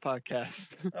Apple Podcasts.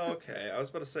 Okay, I was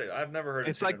about to say I've never heard of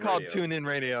It's like TuneIn called Radio. TuneIn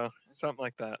Radio, something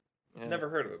like that. Yeah. Never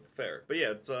heard of it. Fair, but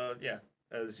yeah, it's yeah.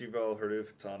 As you've all heard of,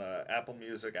 it's on Apple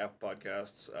Music, Apple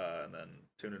Podcasts, and then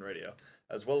TuneIn Radio,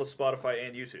 as well as Spotify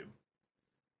and YouTube.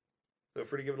 Feel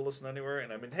free to give it a listen anywhere.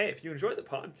 And I mean, hey, if you enjoy the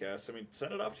podcast, I mean,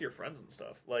 send it off to your friends and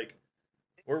stuff. Like,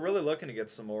 we're really looking to get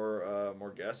some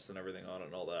more guests and everything on it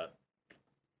and all that.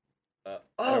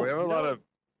 Yeah, we have a lot of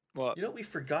what? You know what we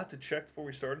forgot to check before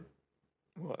we started?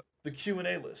 What? The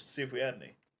Q&A list. See if we had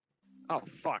any. Oh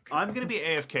fuck! I'm gonna be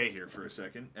AFK here for a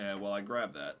second, while I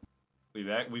grab that.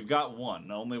 We've got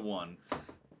one, only one.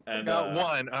 And Got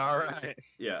one. All right.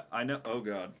 Yeah, I know. Oh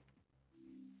god.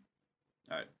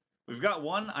 All right, we've got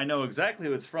one. I know exactly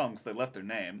who it's from because they left their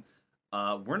name.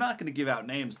 We're not going to give out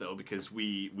names though because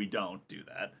we don't do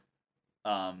that.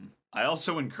 I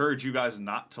also encourage you guys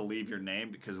not to leave your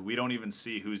name because we don't even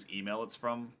see whose email it's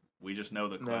from. We just know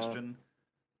the question.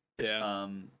 Yeah.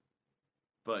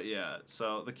 But yeah,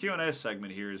 so the Q&A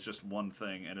segment here is just one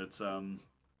thing, and it's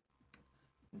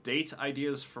date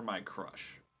ideas for my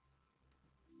crush.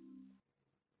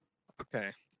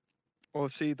 Okay. Well,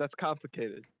 see, that's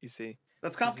complicated. You see,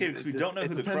 That's complicated because we don't know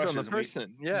who the crush depends is. on the and we-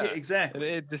 person. Yeah. exactly.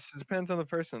 It just depends on the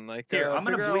person. Like, Here, I'm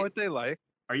gonna figure out bleep- what they like.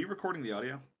 Are you recording the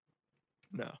audio?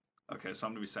 No. Okay, so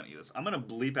I'm gonna be sending you this. I'm gonna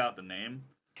bleep out the name.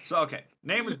 So okay,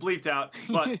 name was bleeped out,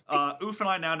 but Oof and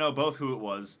I now know both who it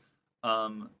was.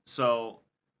 So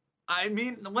I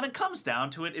mean, when it comes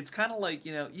down to it, it's kind of like,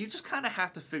 you know, you just kind of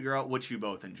have to figure out what you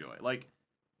both enjoy. Like,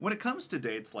 when it comes to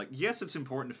dates, like, yes, it's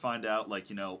important to find out, like,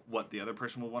 you know, what the other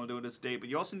person will want to do at this date, but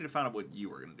you also need to find out what you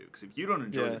are going to do. Because if you don't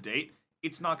enjoy Yeah. the date,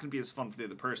 it's not going to be as fun for the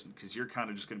other person. Because you're kind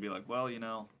of just going to be like, well, you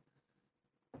know,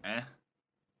 eh.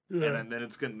 Yeah. And then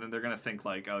then they're going to think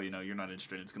like, oh, you know, you're not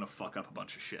interested. It's going to fuck up a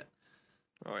bunch of shit.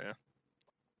 Oh yeah.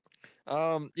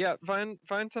 Yeah.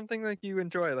 Find something like you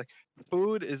enjoy. Like,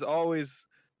 food is always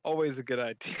a good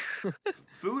idea.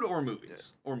 Food or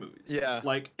movies? Or movies. Yeah.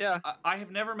 Like, Yeah. I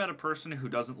have never met a person who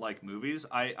doesn't like movies.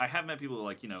 I have met people who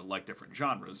like, you know, like different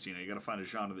genres. You know, you got to find a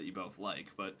genre that you both like.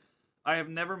 But I have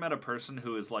never met a person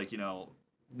who is like, you know,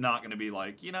 not going to be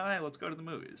like, you know, hey, let's go to the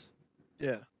movies.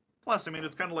 Yeah. Plus, I mean,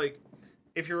 it's kind of like,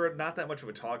 if you're not that much of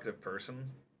a talkative person,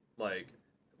 like,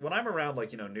 when I'm around,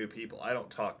 like, you know, new people, I don't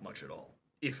talk much at all,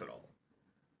 if at all.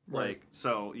 Right. Like,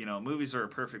 so, you know, movies are a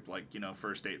perfect, like, you know,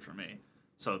 first date for me.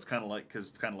 So it's kind of like, because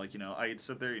it's kind of like, you know, I could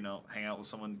sit there, you know, hang out with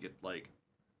someone, get, like,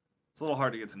 it's a little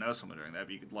hard to get to know someone during that,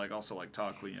 but you could, like, also, like,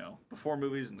 talk, you know, before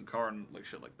movies in the car and, like,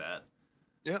 shit like that.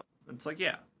 Yep. It's like,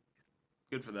 yeah,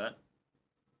 good for that.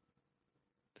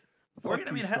 Fuck I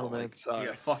you, mean, hell, snowman, like, sorry.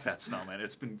 yeah, fuck that snowman.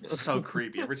 It's been so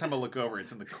creepy. Every time I look over,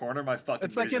 it's in the corner of my fucking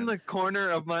It's like in vision. the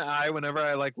corner of my eye whenever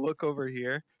I like look over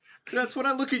here. That's when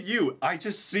I look at you. I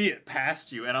just see it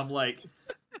past you, and I'm like,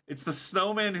 it's the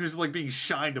snowman who's like being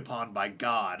shined upon by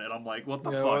God, and I'm like, what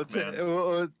the fuck, man?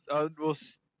 We'll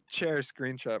share a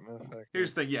screenshot, motherfucker.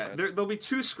 Here's the thing, yeah, there'll be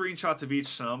 2 screenshots of each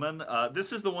snowman.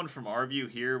 This is the one from our view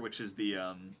here, which is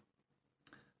the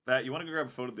that you want to go grab a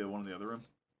photo of the one in the other room?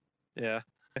 Yeah.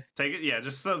 Take it, yeah.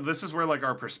 Just so this is where like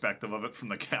our perspective of it from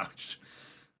the couch.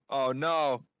 Oh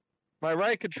no, my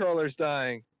right controller's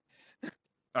dying.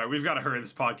 All right, we've got to hurry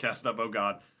this podcast up. Oh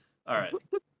God. All right.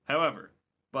 However,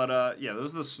 but yeah,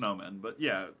 those are the snowmen. But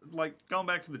yeah, like going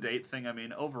back to the date thing. I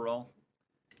mean, overall,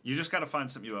 you just got to find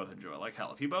something you both enjoy. Like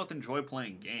hell, if you both enjoy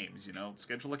playing games, you know,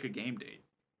 schedule like a game date.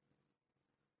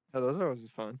 Oh, those are always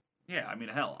fun. Yeah, I mean,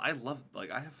 hell, I love like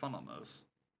I have fun on those.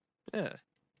 Yeah.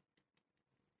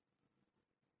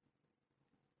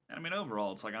 And I mean,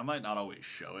 overall, it's like I might not always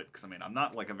show it because I mean, I'm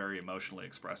not like a very emotionally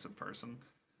expressive person.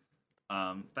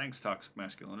 Thanks, toxic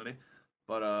masculinity.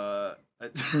 But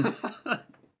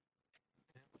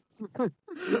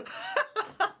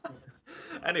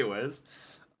anyways,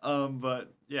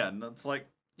 but yeah, it's like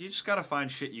you just gotta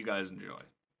find shit you guys enjoy.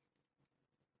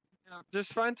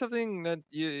 Just find something that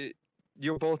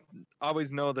you'll both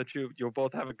always know that you'll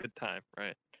both have a good time,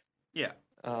 right? Yeah.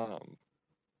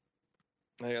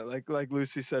 Like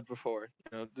Lucy said before,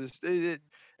 you know, just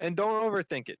and don't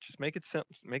overthink it. Just make it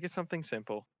make it something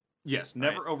simple. Yes,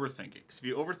 never overthink it. 'Cause if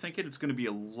you overthink it, it's gonna be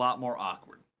a lot more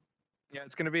awkward. Yeah,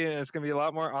 it's gonna be a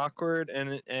lot more awkward,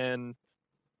 and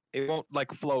it won't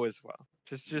like flow as well.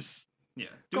 Just Yeah.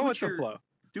 go with the flow.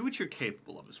 Do what you're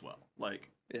capable of as well.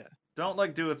 Like, Yeah. don't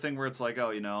like do a thing where it's like,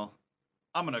 oh, you know,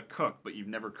 I'm gonna cook, but you've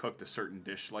never cooked a certain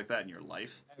dish like that in your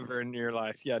life. Ever in your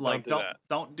life. Yeah, Like, don't do that.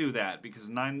 don't do that because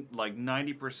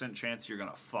 90% chance you're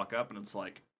gonna fuck up, and it's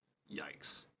like,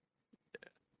 yikes.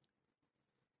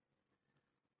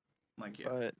 Like, yeah.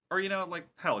 But Or, like,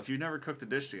 hell, if you've never cooked a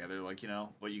dish together, like,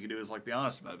 what you could do is, like, be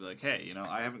honest about it. Be like, hey,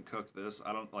 I haven't cooked this.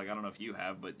 I don't know if you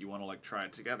have, but you want to, like, try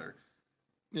it together.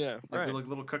 yeah, Like, right. do, like, a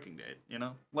little cooking date,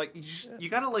 Like, Yeah. you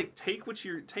gotta, like, take what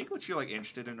you're, like,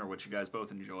 interested in or what you guys both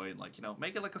enjoy and, like,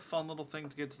 make it, like, a fun little thing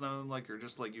to get to know them, like, or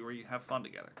just, like, where you have fun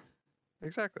together.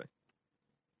 Exactly.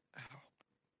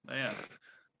 But, yeah.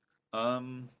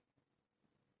 I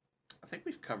think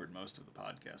we've covered most of the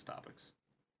podcast topics.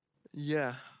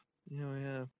 Yeah.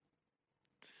 Yeah.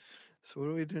 So what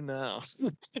do we do now?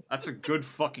 That's a good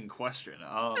fucking question.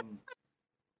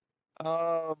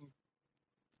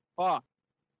 Fuck.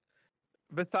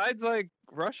 Besides like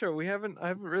Russia, I haven't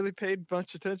really paid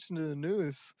much attention to the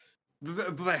news.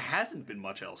 There hasn't been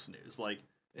much else news. Like,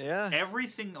 Yeah.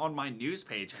 everything on my news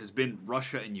page has been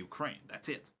Russia and Ukraine. That's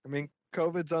it. I mean,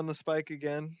 COVID's on the spike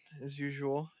again, as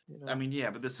usual. I mean,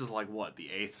 yeah, but this is like what, the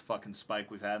 8th fucking spike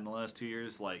we've had in the last 2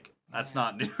 years? Like, that's Yeah.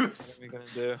 not What news. are we gonna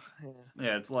do? Yeah.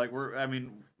 Yeah, it's like like,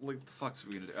 the fuck's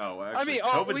we gonna do? Oh, I actually, mean,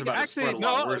 COVID's about to spread a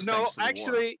lot worse thanks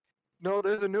to the war. no.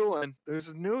 There's a new one. There's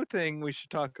a new thing we should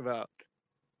talk about.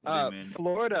 What do you mean?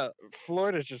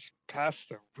 Florida just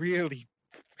passed a really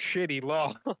shitty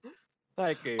law,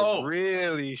 like a Oh,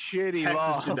 really shitty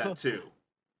law. Texas did that too.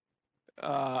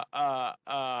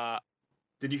 uh,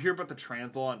 Did you hear about the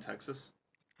trans law in Texas?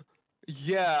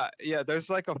 yeah. There's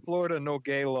like a Florida no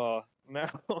gay law now.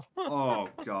 Oh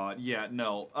god, yeah,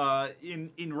 no.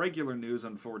 In regular news,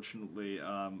 unfortunately,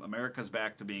 America's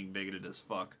back to being bigoted as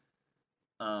fuck.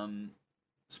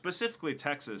 Specifically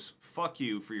Texas, fuck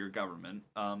you for your government.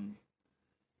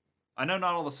 I know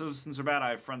not all the citizens are bad.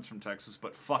 I have friends from Texas,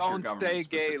 but fuck your Don't government. say gay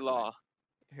specifically. law.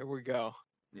 Here we go.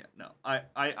 Yeah, no.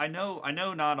 I know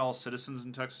not all citizens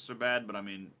in Texas are bad, but I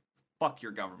mean, fuck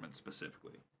your government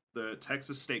specifically. The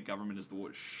Texas state government is the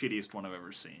shittiest one I've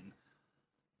ever seen.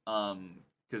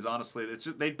 Because honestly,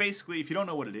 they basically, if you don't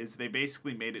know what it is, they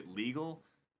basically made it legal,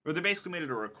 or they basically made it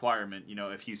a requirement,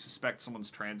 if you suspect someone's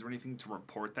trans or anything, to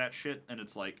report that shit, and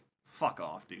it's like, fuck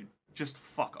off, dude. Just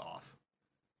fuck off.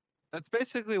 That's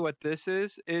basically what this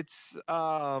is. It's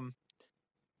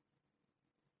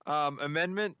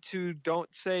amendment to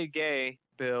Don't Say Gay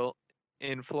bill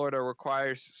in Florida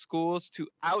requires schools to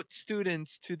out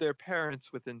students to their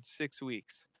parents within 6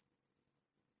 weeks.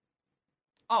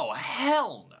 Oh,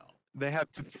 hell no. They have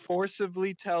to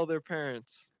forcibly tell their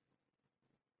parents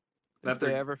That if they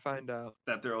they're- ever find out.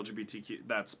 That they're LGBTQ.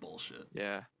 That's bullshit.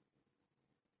 Yeah.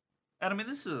 And I mean,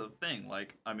 this is a thing.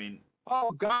 Like, I mean,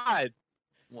 Oh God.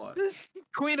 what?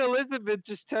 Queen Elizabeth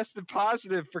just tested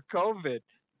positive for COVID.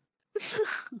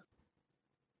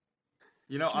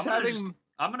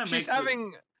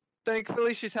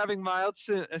 Thankfully she's having mild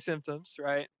symptoms,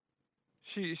 right?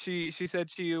 She said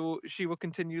she will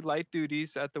continue light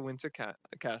duties at the Windsor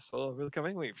Castle over the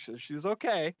coming week. She's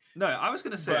okay. No, I was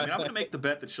gonna say. I mean, I'm But- gonna make the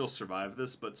bet that she'll survive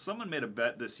this, but someone made a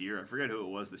bet this year. I forget who it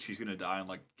was, that she's gonna die on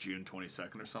like June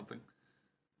 22nd or something.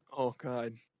 Oh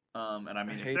God. And I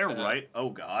mean, if hate they're that. right, oh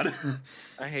god.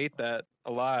 I hate that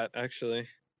a lot, actually.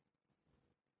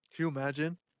 Can you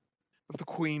imagine if the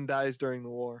Queen dies during the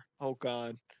war? Oh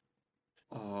God.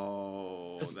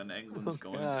 Oh, then England's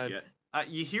going to God. get.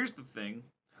 Here's the thing: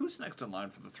 who's next in line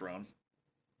for the throne?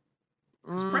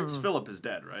 'Cause Prince Mm, Philip is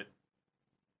dead, right?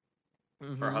 Her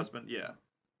mhm, husband, yeah.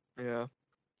 Yeah.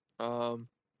 It'd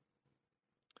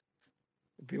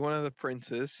be one of the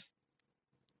princes.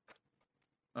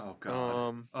 Oh god.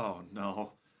 Um, Oh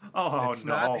no. Oh it's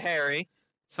no. not Harry.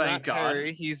 It's Thank not God.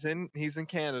 Harry. He's in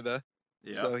Canada,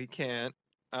 Yeah. so he can't.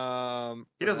 He But I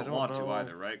doesn't don't want to know-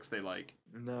 either, right? Because they like.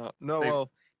 No. They've-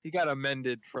 Well, he got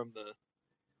amended from the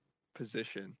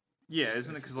position. Yeah,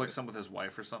 isn't it because like Basically. some with his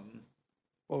wife or something?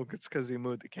 Well, it's because he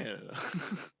moved to Canada.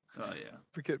 Oh yeah.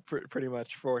 Pretty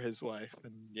much for his wife,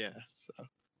 and yeah, so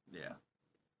Yeah.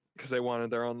 because they wanted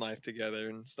their own life together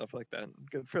and stuff like that.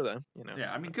 Good for them, you know.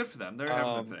 Yeah, I mean, good for them. They're having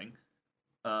Um, their thing.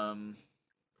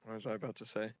 What was I about to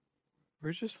say? We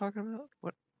were just talking about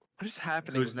what is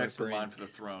happening. Who's with my next in brain? line for the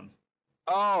throne?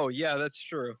 Oh yeah, that's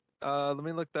true. Let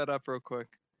me look that up real quick.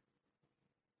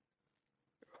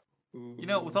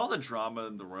 With all the drama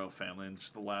in the royal family in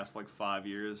just the last like 5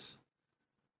 years,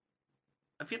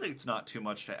 I feel like it's not too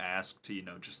much to ask to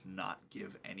just not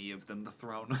give any of them the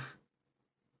throne.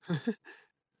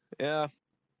 Yeah,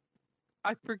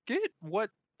 I forget what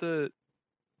their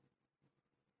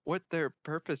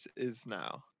purpose is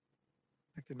now.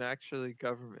 Like an actually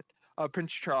government.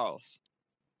 Prince Charles.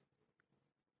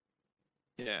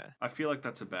 Yeah. I feel like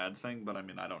that's a bad thing, but I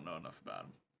mean, I don't know enough about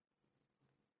him.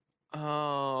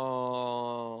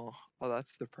 Oh,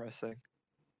 that's depressing.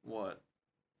 What?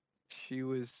 He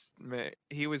was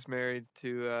married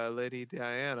to Lady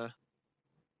Diana.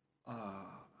 Uh,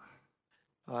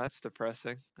 Oh, that's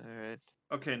depressing. All right.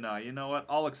 okay, nah, you know what?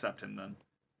 I'll accept him then.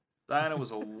 Diana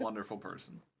was a wonderful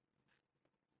person.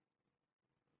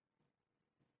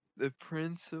 The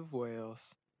Prince of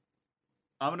Wales.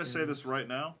 I'm gonna say this Yes. right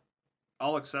now.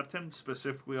 I'll accept him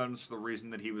specifically on just the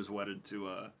reason that he was wedded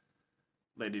to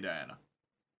Lady Diana.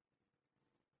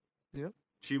 Yep.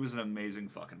 She was an amazing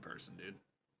fucking person, dude.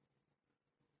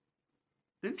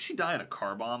 Didn't she die in a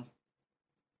car bomb?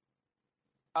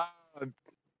 Uh,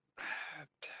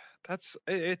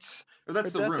 it's Or her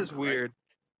that's the death rumor, is right? weird.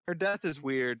 Her death is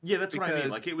weird. Yeah, that's what I mean.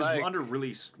 because, Like, it was under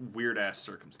really weird ass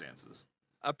circumstances.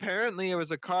 apparently it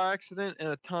was a car accident in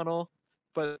a tunnel,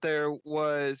 but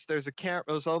there's a camera.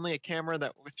 It was only a camera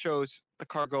that shows the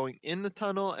car going in the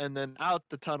tunnel and then out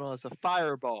the tunnel as a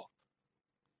fireball.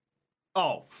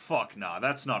 Oh, fuck nah.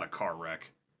 That's not a car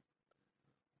wreck.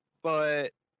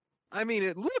 But I mean,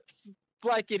 it looks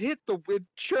like it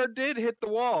sure did hit the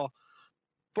wall.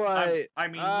 But I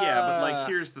mean, yeah, but, like,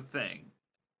 here's the thing.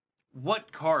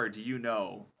 What car do you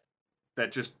know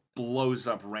that just blows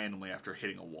up randomly after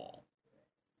hitting a wall?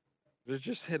 it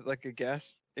just hit like a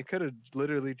gas. It could have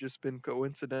literally just been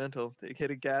coincidental. It hit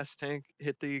a gas tank,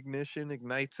 hit the ignition,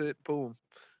 ignites it, boom.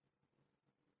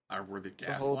 Were there It's a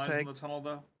gas whole lines in tank. the tunnel,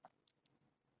 though?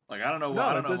 Like, I don't know. No, I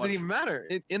don't it know doesn't much. even matter.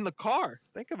 In the car.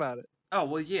 Think about it. Oh,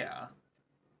 well, yeah.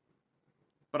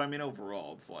 But I mean,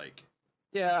 overall, it's like.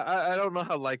 Yeah, I don't know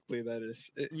how likely that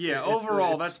is. Yeah,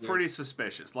 overall, that's pretty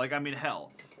suspicious. Like, I mean,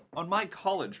 hell, on my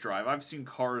college drive, I've seen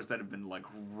cars that have been, like,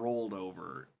 rolled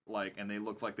over, like, and they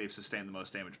look like they've sustained the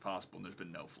most damage possible, and there's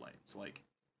been no flames. Like,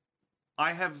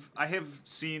 I have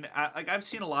seen, like, I've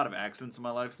seen a lot of accidents in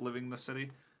my life living in the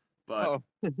city, but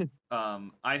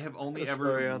I have only a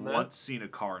story ever on that. once seen a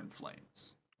car in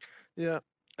flames. Yeah,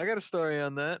 I got a story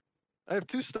on that. I have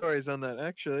two stories on that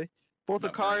actually. Both a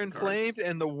About car burning cars? inflamed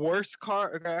and the worst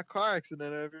car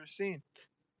accident I've ever seen.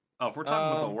 Oh, if we're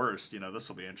talking about the Um, worst, this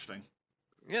will be interesting.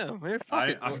 Yeah, man, fuck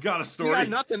it. I've got a We story. got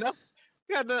nothing else.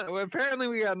 Well, apparently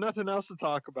we got nothing else to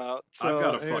talk about. So I've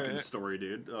got a here- fucking story,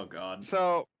 dude. Oh, God.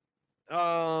 So,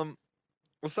 we'll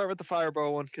start with the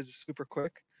fireball one because it's super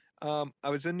quick. I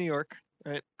was in New York,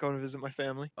 right, going to visit my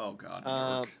family. Oh, God, New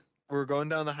Um, York. We were going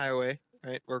down the highway,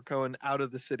 right? We're going out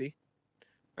of the city,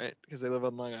 right? Because they live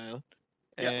on Long Island.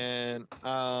 Yeah. And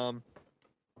all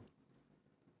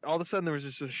of a sudden there was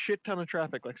just a shit ton of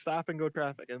traffic, like stop and go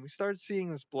traffic, and we started seeing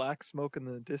this black smoke in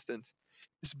the distance.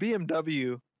 This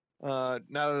BMW, now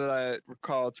that I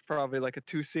recall, it's probably like a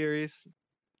 2 Series,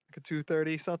 like a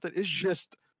 230 something. It's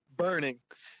just burning.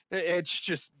 It's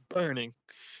just burning.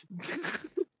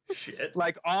 Shit.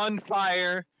 Like on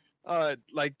fire.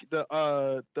 Like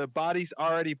the body's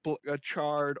already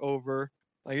charred over.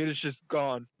 Like it is just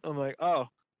gone. I'm like, oh,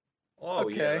 Oh,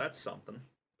 yeah, okay. that's something.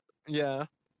 yeah,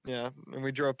 and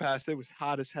we drove past it. It was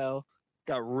hot as hell.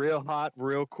 Got real hot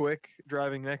real quick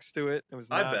driving next to it. It was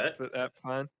I not bet. that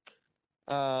fun.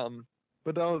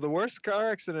 But no, the worst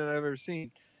car accident I've ever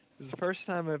seen was the first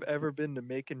time I've ever been to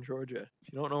Macon, Georgia.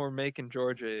 If you don't know where Macon,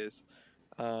 Georgia is,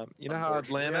 you know how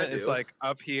Unfortunately, Atlanta I is do. like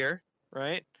up here,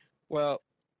 right? Well,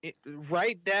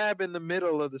 right dab in the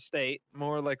middle of the state,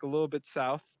 more like a little bit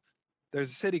south, there's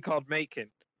a city called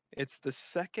Macon. It's the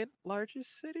second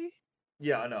largest city.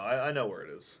 Yeah, I know. I know where it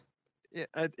is. Yeah,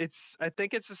 I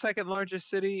think it's the second largest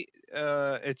city.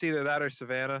 It's either that or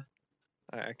Savannah.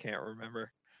 I can't remember.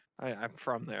 I'm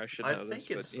from there. I should know this,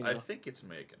 but you know. I think it's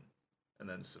Macon, and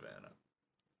then Savannah.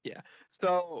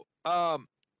 So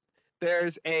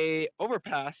there's a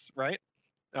overpass, right?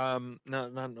 No,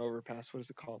 not an overpass. What is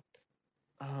it called?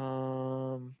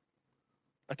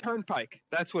 A turnpike.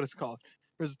 That's what it's called.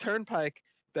 There's a turnpike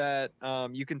that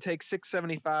you can take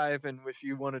 675, and if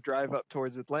you want to drive up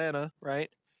towards Atlanta, right,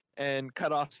 and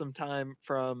cut off some time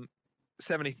from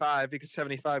 75 because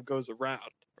 75 goes around,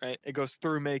 right? It goes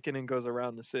through Macon and goes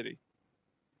around the city,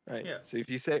 right? Yeah. So if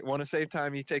you want to save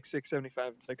time, you take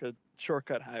 675. It's like a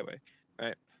shortcut highway,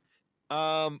 right?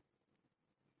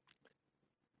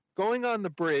 Going on the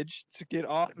bridge to get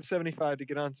off of 75 to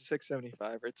get onto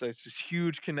 675, right? So it's this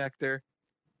huge connector.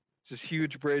 It's this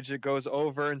huge bridge that goes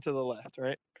over and to the left,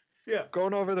 right? Yeah.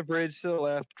 Going over the bridge to the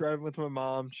left, driving with my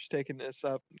mom. She's taking this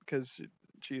up because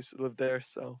she used to live there,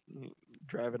 so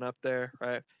driving up there,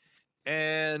 right?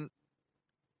 And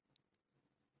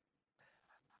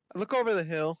I look over the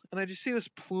hill and I just see this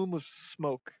plume of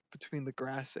smoke between the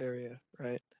grass area,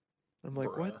 right? I'm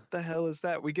like, what Bruh. the hell is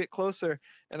that? We get closer,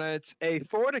 and it's a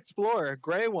Ford Explorer,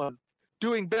 gray one,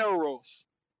 doing barrel rolls.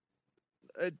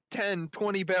 10,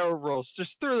 20 barrel rolls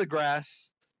just through the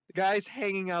grass. The guy's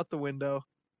hanging out the window.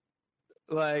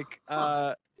 Like,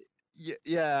 Huh.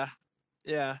 yeah,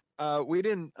 yeah.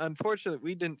 Unfortunately,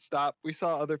 we didn't stop. We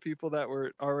saw other people that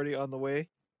were already on the way.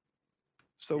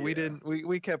 So we Yeah. didn't,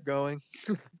 we kept going.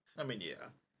 I mean, yeah.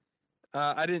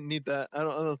 I didn't need that. I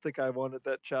don't think I wanted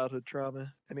that childhood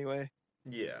trauma anyway.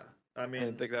 Yeah. I I mean,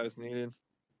 didn't think that was needed.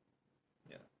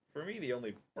 yeah. For me, the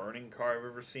only burning car I've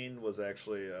ever seen was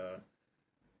actually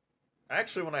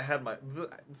when I had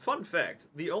fun fact,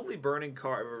 the only burning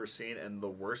car I've ever seen and the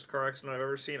worst car accident I've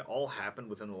ever seen all happened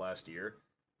within the last year.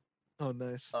 Oh,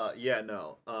 nice. Yeah,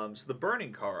 no. So the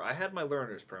burning car, I had my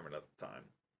learner's permit at the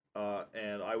time.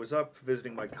 And I was up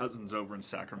visiting my cousins over in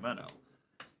Sacramento.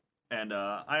 And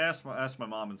I asked my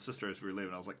mom and sister as we were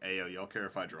leaving. I was like, "Hey, yo, y'all care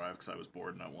if I drive?" Because I was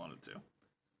bored and I wanted to.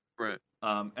 Right.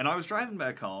 And I was driving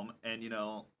back home, and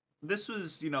this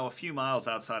was a few miles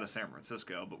outside of San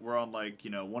Francisco, but we're on like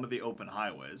one of the open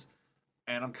highways,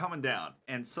 and I'm coming down,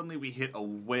 and suddenly we hit a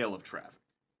whale of traffic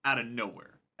out of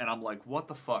nowhere, and I'm like, "What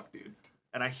the fuck, dude?"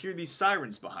 And I hear these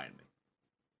sirens behind me.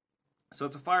 So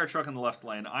it's a fire truck in the left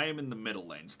lane. I am in the middle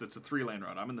lane. So it's a 3-lane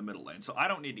road. I'm in the middle lane. So I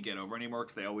don't need to get over anymore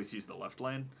because they always use the left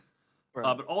lane.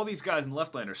 Right. But all these guys in the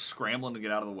left lane are scrambling to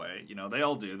get out of the way. They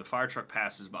all do. The fire truck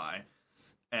passes by.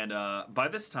 And by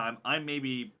this time, I'm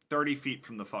maybe 30 feet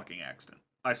from the fucking accident.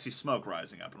 I see smoke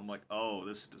rising up, and I'm like, oh,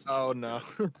 this does not Oh look no.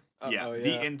 good. Yeah, Uh-oh, the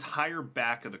yeah. entire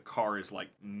back of the car is like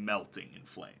melting in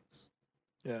flames.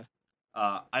 Yeah.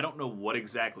 I don't know what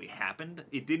exactly happened.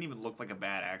 It didn't even look like a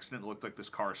bad accident. It looked like this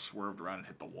car swerved around and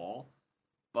hit the wall.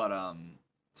 But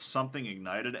something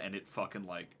ignited and it fucking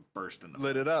like burst into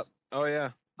Lit it flames. up. Oh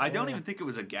yeah. I Oh, don't yeah. even think it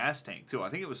was a gas tank too. I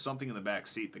think it was something in the back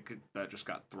seat that just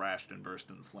got thrashed and burst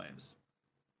into flames.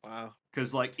 Wow.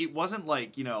 Because like it wasn't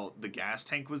like the gas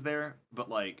tank was there, but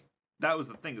like that was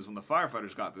the thing is when the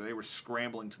firefighters got there, they were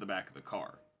scrambling to the back of the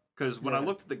car. Because when I Yeah.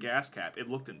 looked at the gas cap, it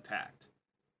looked intact.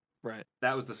 Right.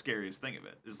 That was the scariest thing of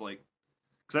it. Is like,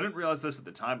 because I didn't realize this at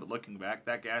the time, but looking back,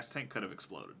 that gas tank could have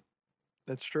exploded.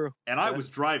 That's true. And I Yeah.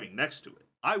 was driving next to it.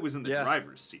 I was in the Yeah.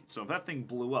 driver's seat. So if that thing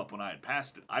blew up when I had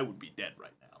passed it, I would be dead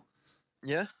right now.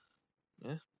 Yeah.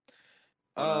 Yeah.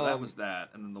 But that was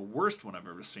that. And then the worst one I've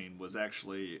ever seen was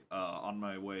actually on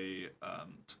my way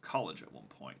to college at one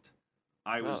point.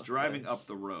 I was Oh, driving nice. up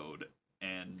the road,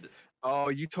 and Oh,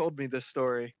 you told me this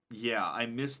story. yeah, I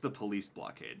missed the police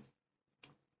blockade.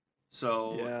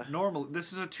 So Yeah. normally,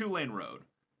 this is a 2-lane road,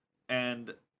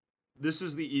 and this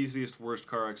is the easiest, worst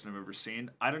car accident I've ever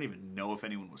seen. I don't even know if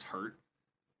anyone was hurt.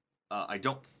 I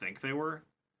don't think they were.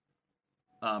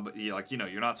 But yeah, like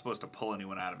you're not supposed to pull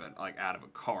anyone out of it, like out of a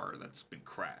car that's been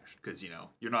crashed, because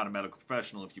you're not a medical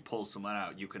professional. If you pull someone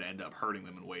out, you could end up hurting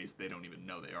them in ways they don't even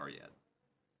know they are yet.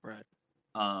 Right.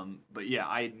 But yeah,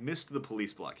 I had missed the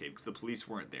police blockade because the police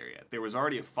weren't there yet. There was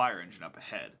already a fire engine up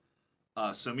ahead.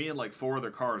 So me and like 4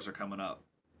 other cars are coming up,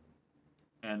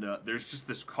 and there's just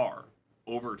this car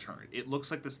overturned. It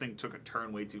looks like this thing took a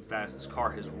turn way too fast. This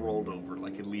car has rolled over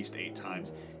like at least 8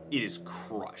 times. It is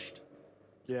crushed.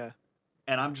 Yeah.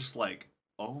 And I'm just like,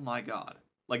 oh my god.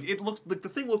 Like it looks like the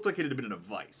thing looked like it had been in a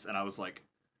vice, and I was like,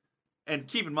 and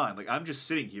keep in mind, like I'm just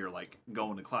sitting here like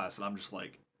going to class, and I'm just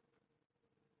like,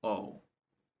 oh.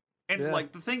 And Yeah.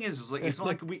 like the thing is like it's not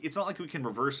like we can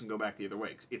reverse and go back the other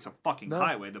way. 'Cause it's a fucking No.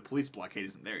 highway. The police blockade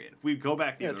isn't there yet. If we go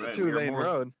back the Yeah, it's other a way, we are 2-lane more.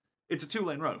 road. It's a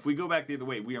 2-lane road. If we go back the other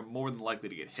way, we are more than likely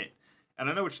to get hit. And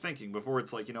I know what you're thinking before.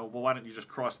 It's like well, why don't you just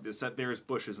cross this? There's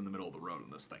bushes in the middle of the road on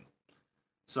this thing.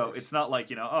 So Yes. it's not like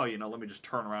let me just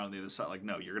turn around on the other side. Like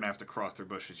no, you're gonna have to cross through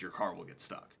bushes. Your car will get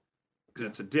stuck because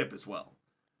it's a dip as well.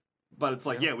 But it's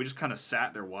like Yeah. we just kind of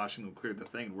sat there watching them clear the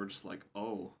thing, and we're just like,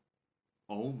 oh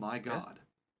my god,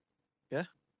 shit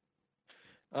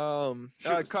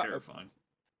was terrifying.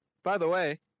 By the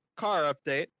way, car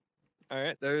update. All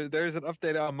right, there's an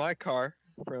update on my car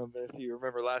from if you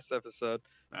remember last episode.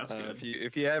 That's good.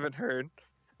 If you haven't heard,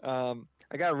 I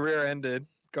got rear-ended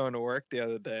going to work the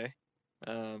other day.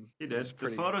 You it did. was The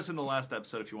pretty- photos in the last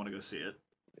episode, if you want to go see it.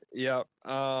 Yep.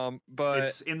 But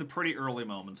It's in the pretty early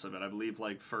moments of it. I believe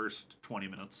like first 20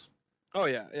 minutes. oh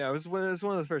yeah, it was one of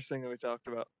the first things that we talked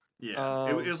about. Yeah,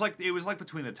 it was like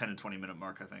between the 10 and 20 minute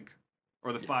mark, I think,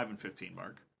 or the 5 and 15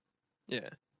 mark. Yeah.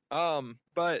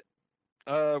 But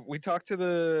we talked to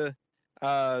the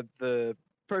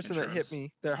person that hit Insurance.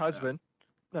 me, their husband.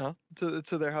 No, to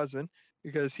their husband,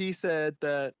 because he said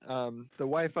that the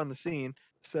wife on the scene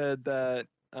said that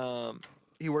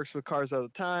he works with cars all the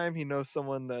time. He knows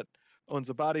someone that owns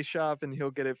a body shop, and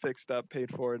he'll get it fixed up, paid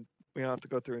for, We don't have to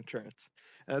go through insurance,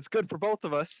 and it's good for both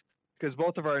of us because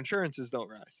both of our insurances don't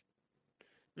rise.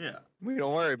 Yeah. We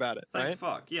don't worry about it, Thank right?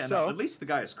 fuck. Yeah. So- No. At least the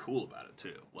guy is cool about it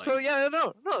too. Like, So yeah,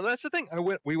 no, that's the thing.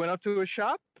 We went up to a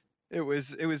shop. It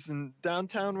was in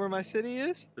downtown where my city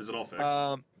is. is it all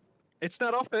fixed? It's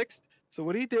not all fixed. So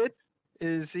what he did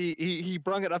is he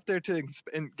brung it up there to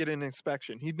get an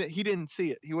inspection. He didn't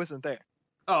see it. He wasn't there.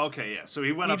 Oh, okay, yeah. So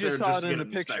he went He up there just saw just it to in get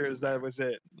the it inspected. pictures. That was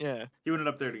it. Yeah. He went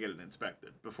up there to get it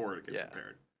inspected before it gets Yeah.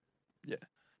 repaired. Yeah.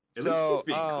 At least he's So,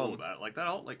 being cool about it. Like that.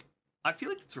 All like I feel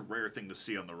like it's a rare thing to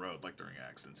see on the road, like during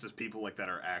accidents. Just people like that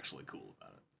are actually cool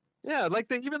about it. Yeah,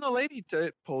 like even the lady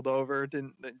pulled over,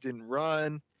 didn't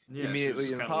run. Yeah, Immediately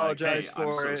she was just kinda apologized like, hey,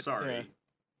 I'm for so it. sorry.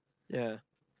 Yeah.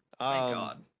 Thank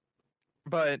God.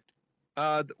 But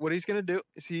what he's gonna do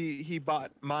is he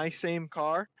bought my same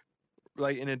car,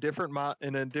 like in a different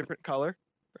color,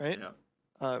 right?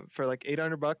 Yeah. For like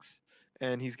 $800,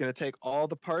 and he's gonna take all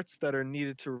the parts that are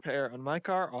needed to repair on my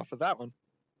car off of that one.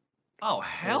 Oh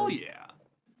hell yeah!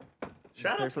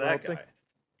 Shout pay out to for the that whole guy. thing.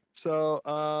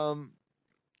 So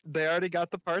they already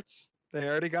got the parts. They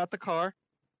already got the car.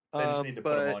 They just need to put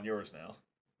but them on yours now.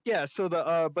 yeah, so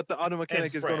but the auto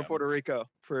mechanic is spray going to 'em. Puerto Rico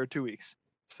for 2 weeks.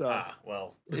 So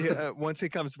Well, once he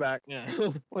comes back, yeah. a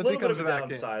Once he little bit comes of a back,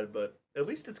 downside, but at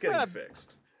least it's getting Yeah.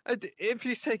 fixed. if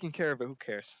he's taking care of it, who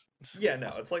cares? Yeah,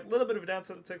 no, it's like a little bit of a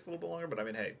downside. It takes a little bit longer, but I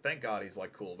mean, hey, thank God he's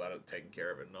like cool about it, taking care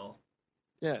of it and all.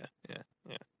 Yeah.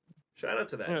 Shout out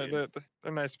to that Yeah, dude.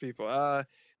 they're nice people.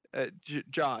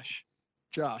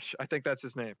 Josh, I think that's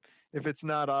his name. If it's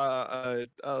not,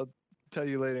 I'll tell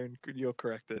you later and you'll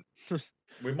correct it.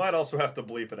 We might also have to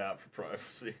bleep it out for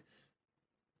privacy,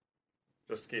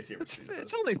 just in case he ever sees this.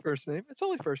 It's only first name. It's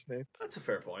only first name. That's a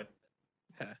fair point.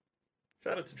 Yeah.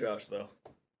 Shout out to Josh though,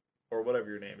 or whatever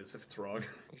your name is if it's wrong.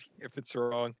 If it's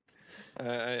wrong,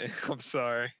 I'm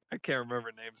sorry. I can't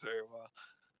remember names very well.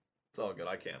 It's all good.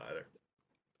 I can't either.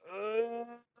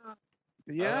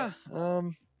 Yeah.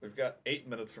 We've got 8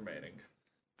 minutes remaining.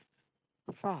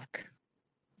 Fuck.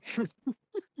 We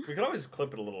could always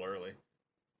clip it a little early.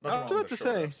 I was Nothing wrong about with to a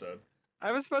short say. episode.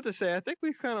 I was about to say. I think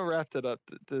we kind of wrapped it up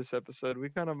this episode. We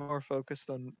kind of more focused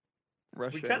on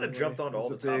Russia. We kind of anyway. jumped It onto all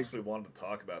the was a topics we wanted to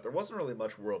talk about. There wasn't really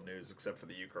much world news except for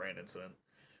the Ukraine incident.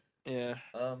 Yeah.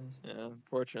 Yeah.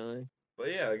 Unfortunately.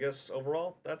 But yeah, I guess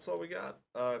overall that's all we got.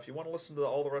 If you want to listen to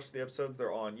all the rest of the episodes,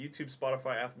 they're on YouTube,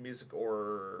 Spotify, Apple Music,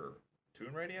 or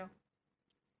TuneIn Radio.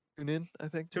 TuneIn, I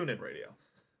think. TuneIn Radio.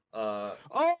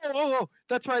 Oh,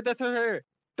 that's right.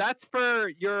 That's for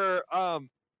your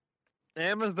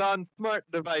Amazon smart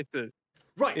devices.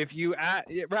 Right. If you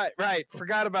right,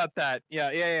 forgot about that.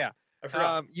 Yeah. I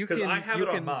forgot You because can I have you it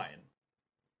on can- mine.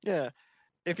 Yeah.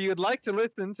 If you would like to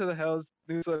listen to the Hell's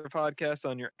Newsletter podcast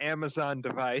on your Amazon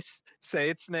device, say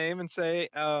its name and say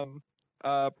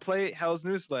play Hell's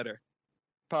Newsletter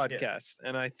podcast,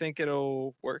 and I think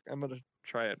it'll work. I'm gonna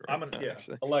try it right now,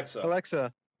 actually.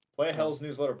 Alexa, Play Hell's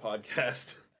Newsletter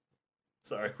podcast.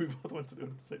 Sorry, we both went to do it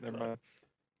at the same never time. mind.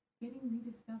 Getting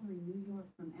Rediscovering New York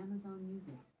from Amazon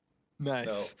Music.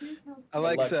 Nice. Here's Hell's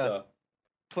Alexa,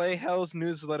 play Hell's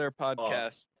Newsletter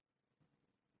podcast.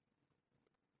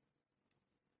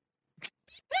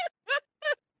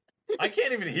 I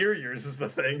can't even hear yours. Is the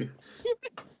thing.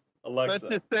 Let's Alexa,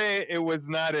 just say it was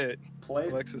not it. play.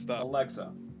 Alexa, stop.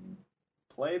 Alexa,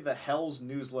 play the Hell's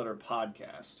Newsletter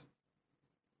podcast.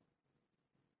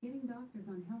 Getting Doctors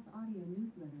on Health audio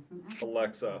newsletter from Apple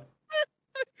Alexa.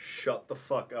 Podcasts. Shut the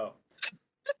fuck up.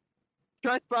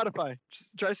 Try Spotify.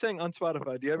 Just try saying on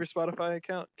Spotify. Do you have your Spotify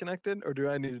account connected, or do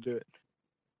I need to do it?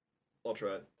 I'll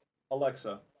try it.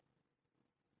 Alexa,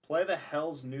 play the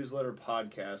Hell's Newsletter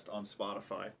podcast on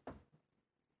Spotify.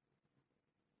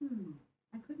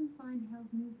 I couldn't find Hell's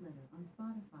newsletter on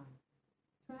Spotify.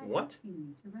 Try What? asking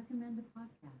me to recommend a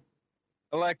podcast.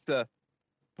 Alexa,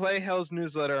 play Hell's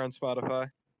Newsletter on Spotify.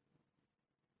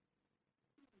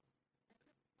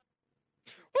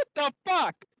 What the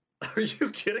fuck? Are you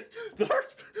kidding?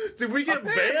 Did we get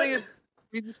Apparently banned?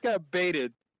 We just got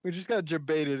baited. We just got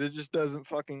jebaited. It just doesn't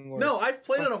fucking work. No, I've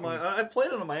played it on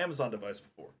my Amazon device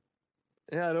before.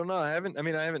 Yeah, I don't know. I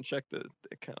haven't checked the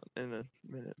account in a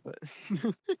minute, but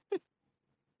Did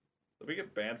we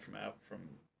get banned from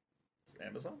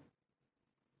Amazon?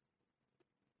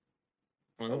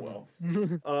 Oh well.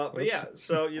 But yeah,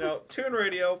 so Tune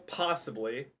Radio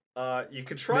possibly. You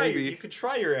could try. Maybe. You could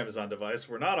try your Amazon device.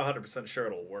 We're not 100% sure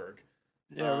it'll work.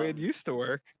 yeah, it used to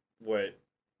work. Wait,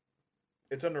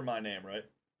 it's under my name, right?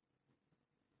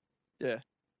 Yeah.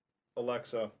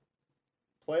 Alexa,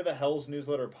 play the Hell's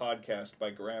Newsletter podcast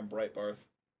by Graham Breitbarth.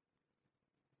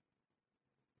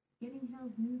 Getting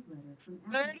Hell's newsletter from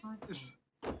There Apple it Podcasts. is.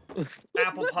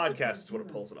 Apple Podcasts is what it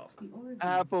pulls it off. The origins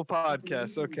Apple of the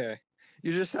Podcasts. movie. Okay.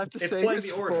 You just have to It's say playing his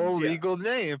the origins, full yeah. legal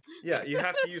name. Yeah, you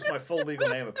have to use my full legal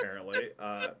name apparently.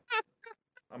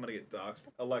 I'm gonna get doxxed.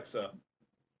 Alexa,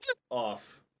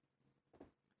 off.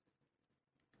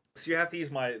 So you have to use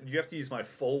my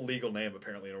full legal name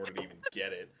apparently in order to even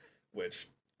get it, which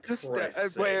Just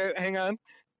Christ's wait, sake. hang on.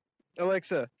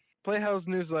 Alexa, play Hell's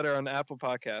newsletter on Apple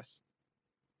Podcasts.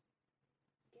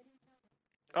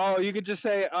 Oh, you could just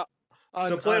say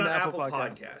So play it on Apple Apple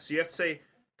Podcasts. So you have to say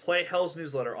play Hell's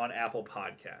newsletter on Apple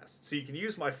Podcasts. So you can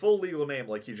use my full legal name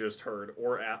like you just heard,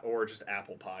 or just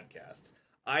Apple Podcasts.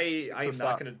 I'm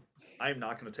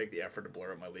not gonna take the effort to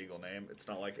blur out my legal name. It's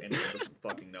not like anyone doesn't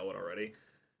fucking know it already.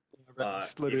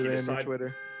 It's if literally you on decide- your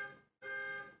Twitter.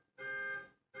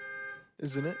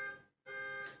 Isn't it?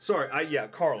 Sorry,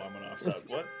 Carl, I'm gonna offset.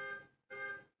 What?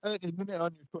 Isn't it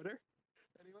on your Twitter?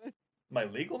 Anyway? My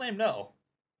legal name? No.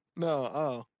 No,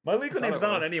 oh. My legal thought name's it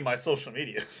not on was. any of my social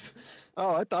medias.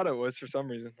 Oh, I thought it was for some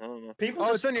reason. I don't know. People Oh,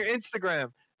 just it's on your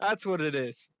Instagram. That's what it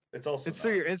is. it's also It's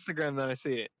through not. your Instagram that I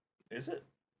see it. Is it?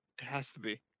 It has to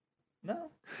be.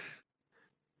 No.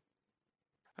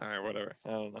 All right, whatever. I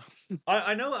don't know.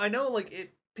 I know like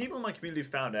it people in my community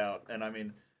found out, and I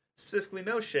mean specifically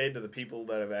no shade to the people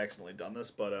that have accidentally done this,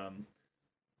 but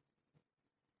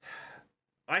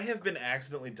I have been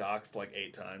accidentally doxxed like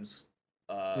 8 times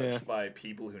Yeah. just by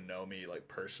people who know me like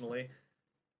personally.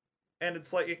 And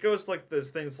it's like it goes like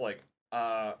there's things like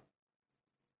I've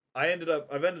ended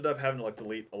up having to like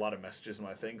delete a lot of messages in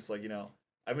my things, like, you know,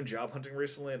 I've been job hunting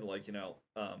recently, and like, you know,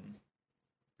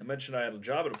 I mentioned I had a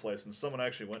job at a place, and someone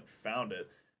actually went and found it,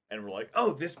 and were like,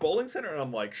 "Oh, this bowling center," and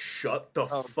I'm like, "Shut the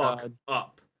Oh, fuck God.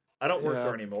 up!" I don't work Yeah,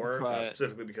 there anymore, quiet.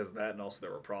 specifically because of that, and also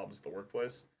there were problems at the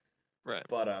workplace. Right.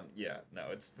 But yeah,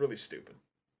 no, it's really stupid.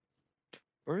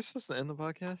 Were we supposed to end the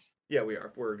podcast? Yeah, we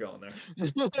are. We're going there.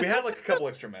 We had like a couple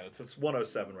extra minutes. It's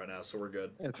 1:07 right now, so we're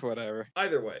good. It's whatever.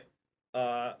 Either way,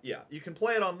 yeah, you can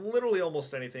play it on literally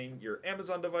almost anything. Your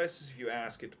Amazon devices, if you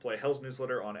ask it to play Hell's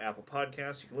Newsletter on Apple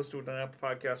Podcasts, you can listen to it on Apple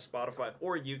Podcasts, Spotify,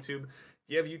 or YouTube. If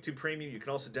you have YouTube Premium, you can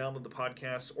also download the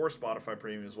podcast, or Spotify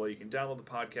Premium as well. You can download the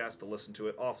podcast to listen to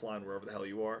it offline wherever the hell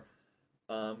you are.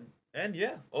 And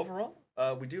yeah, overall,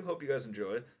 we do hope you guys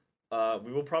enjoy it.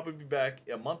 We will probably be back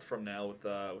a month from now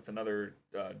with another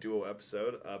duo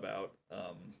episode about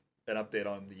an update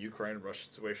on the Ukraine and Russia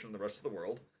situation and the rest of the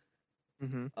world.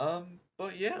 Mm-hmm.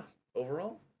 But yeah,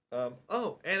 overall.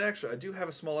 Oh, and actually, I do have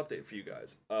a small update for you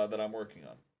guys that I'm working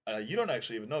on. You don't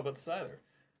actually even know about this either.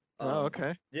 Oh,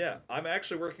 okay. Yeah, I'm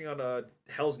actually working on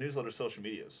Hell's Newsletter social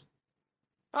medias.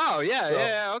 Oh, yeah, So-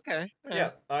 yeah, okay.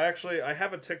 Yeah, I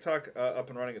have a TikTok up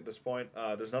and running at this point.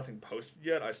 There's nothing posted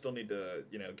yet. I still need to,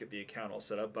 you know, get the account all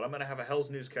set up. But I'm gonna have a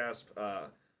Hell's Newscast,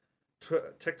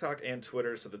 TikTok and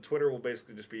Twitter. So the Twitter will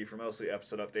basically just be for mostly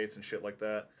episode updates and shit like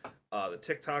that. The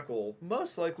TikTok will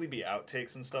most likely be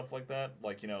outtakes and stuff like that,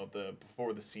 like, you know, the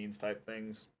before the scenes type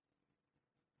things.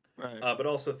 Right. But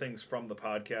also things from the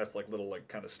podcast, like little like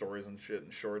kind of stories and shit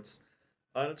and shorts.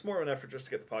 And it's more of an effort just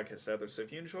to get the podcast out there. So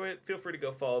if you enjoy it, feel free to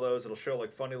go follow those. It'll show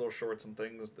like funny little shorts and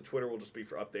things. The Twitter will just be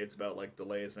for updates about like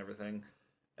delays and everything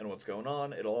and what's going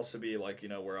on. It'll also be like, you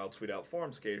know, where I'll tweet out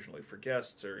forums occasionally for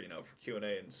guests or, you know, for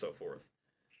Q&A and so forth.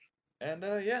 And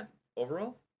yeah,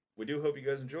 overall, we do hope you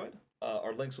guys enjoyed.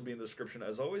 Our links will be in the description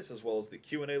as always, as well as the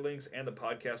Q&A links and the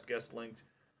podcast guest link.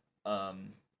 So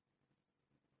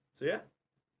yeah.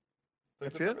 I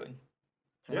think That's it? everything.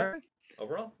 Yeah. All right.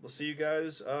 Overall, we'll see you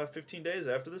guys 15 days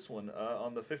after this one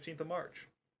on the 15th of March.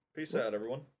 Peace out,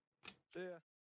 everyone. See ya.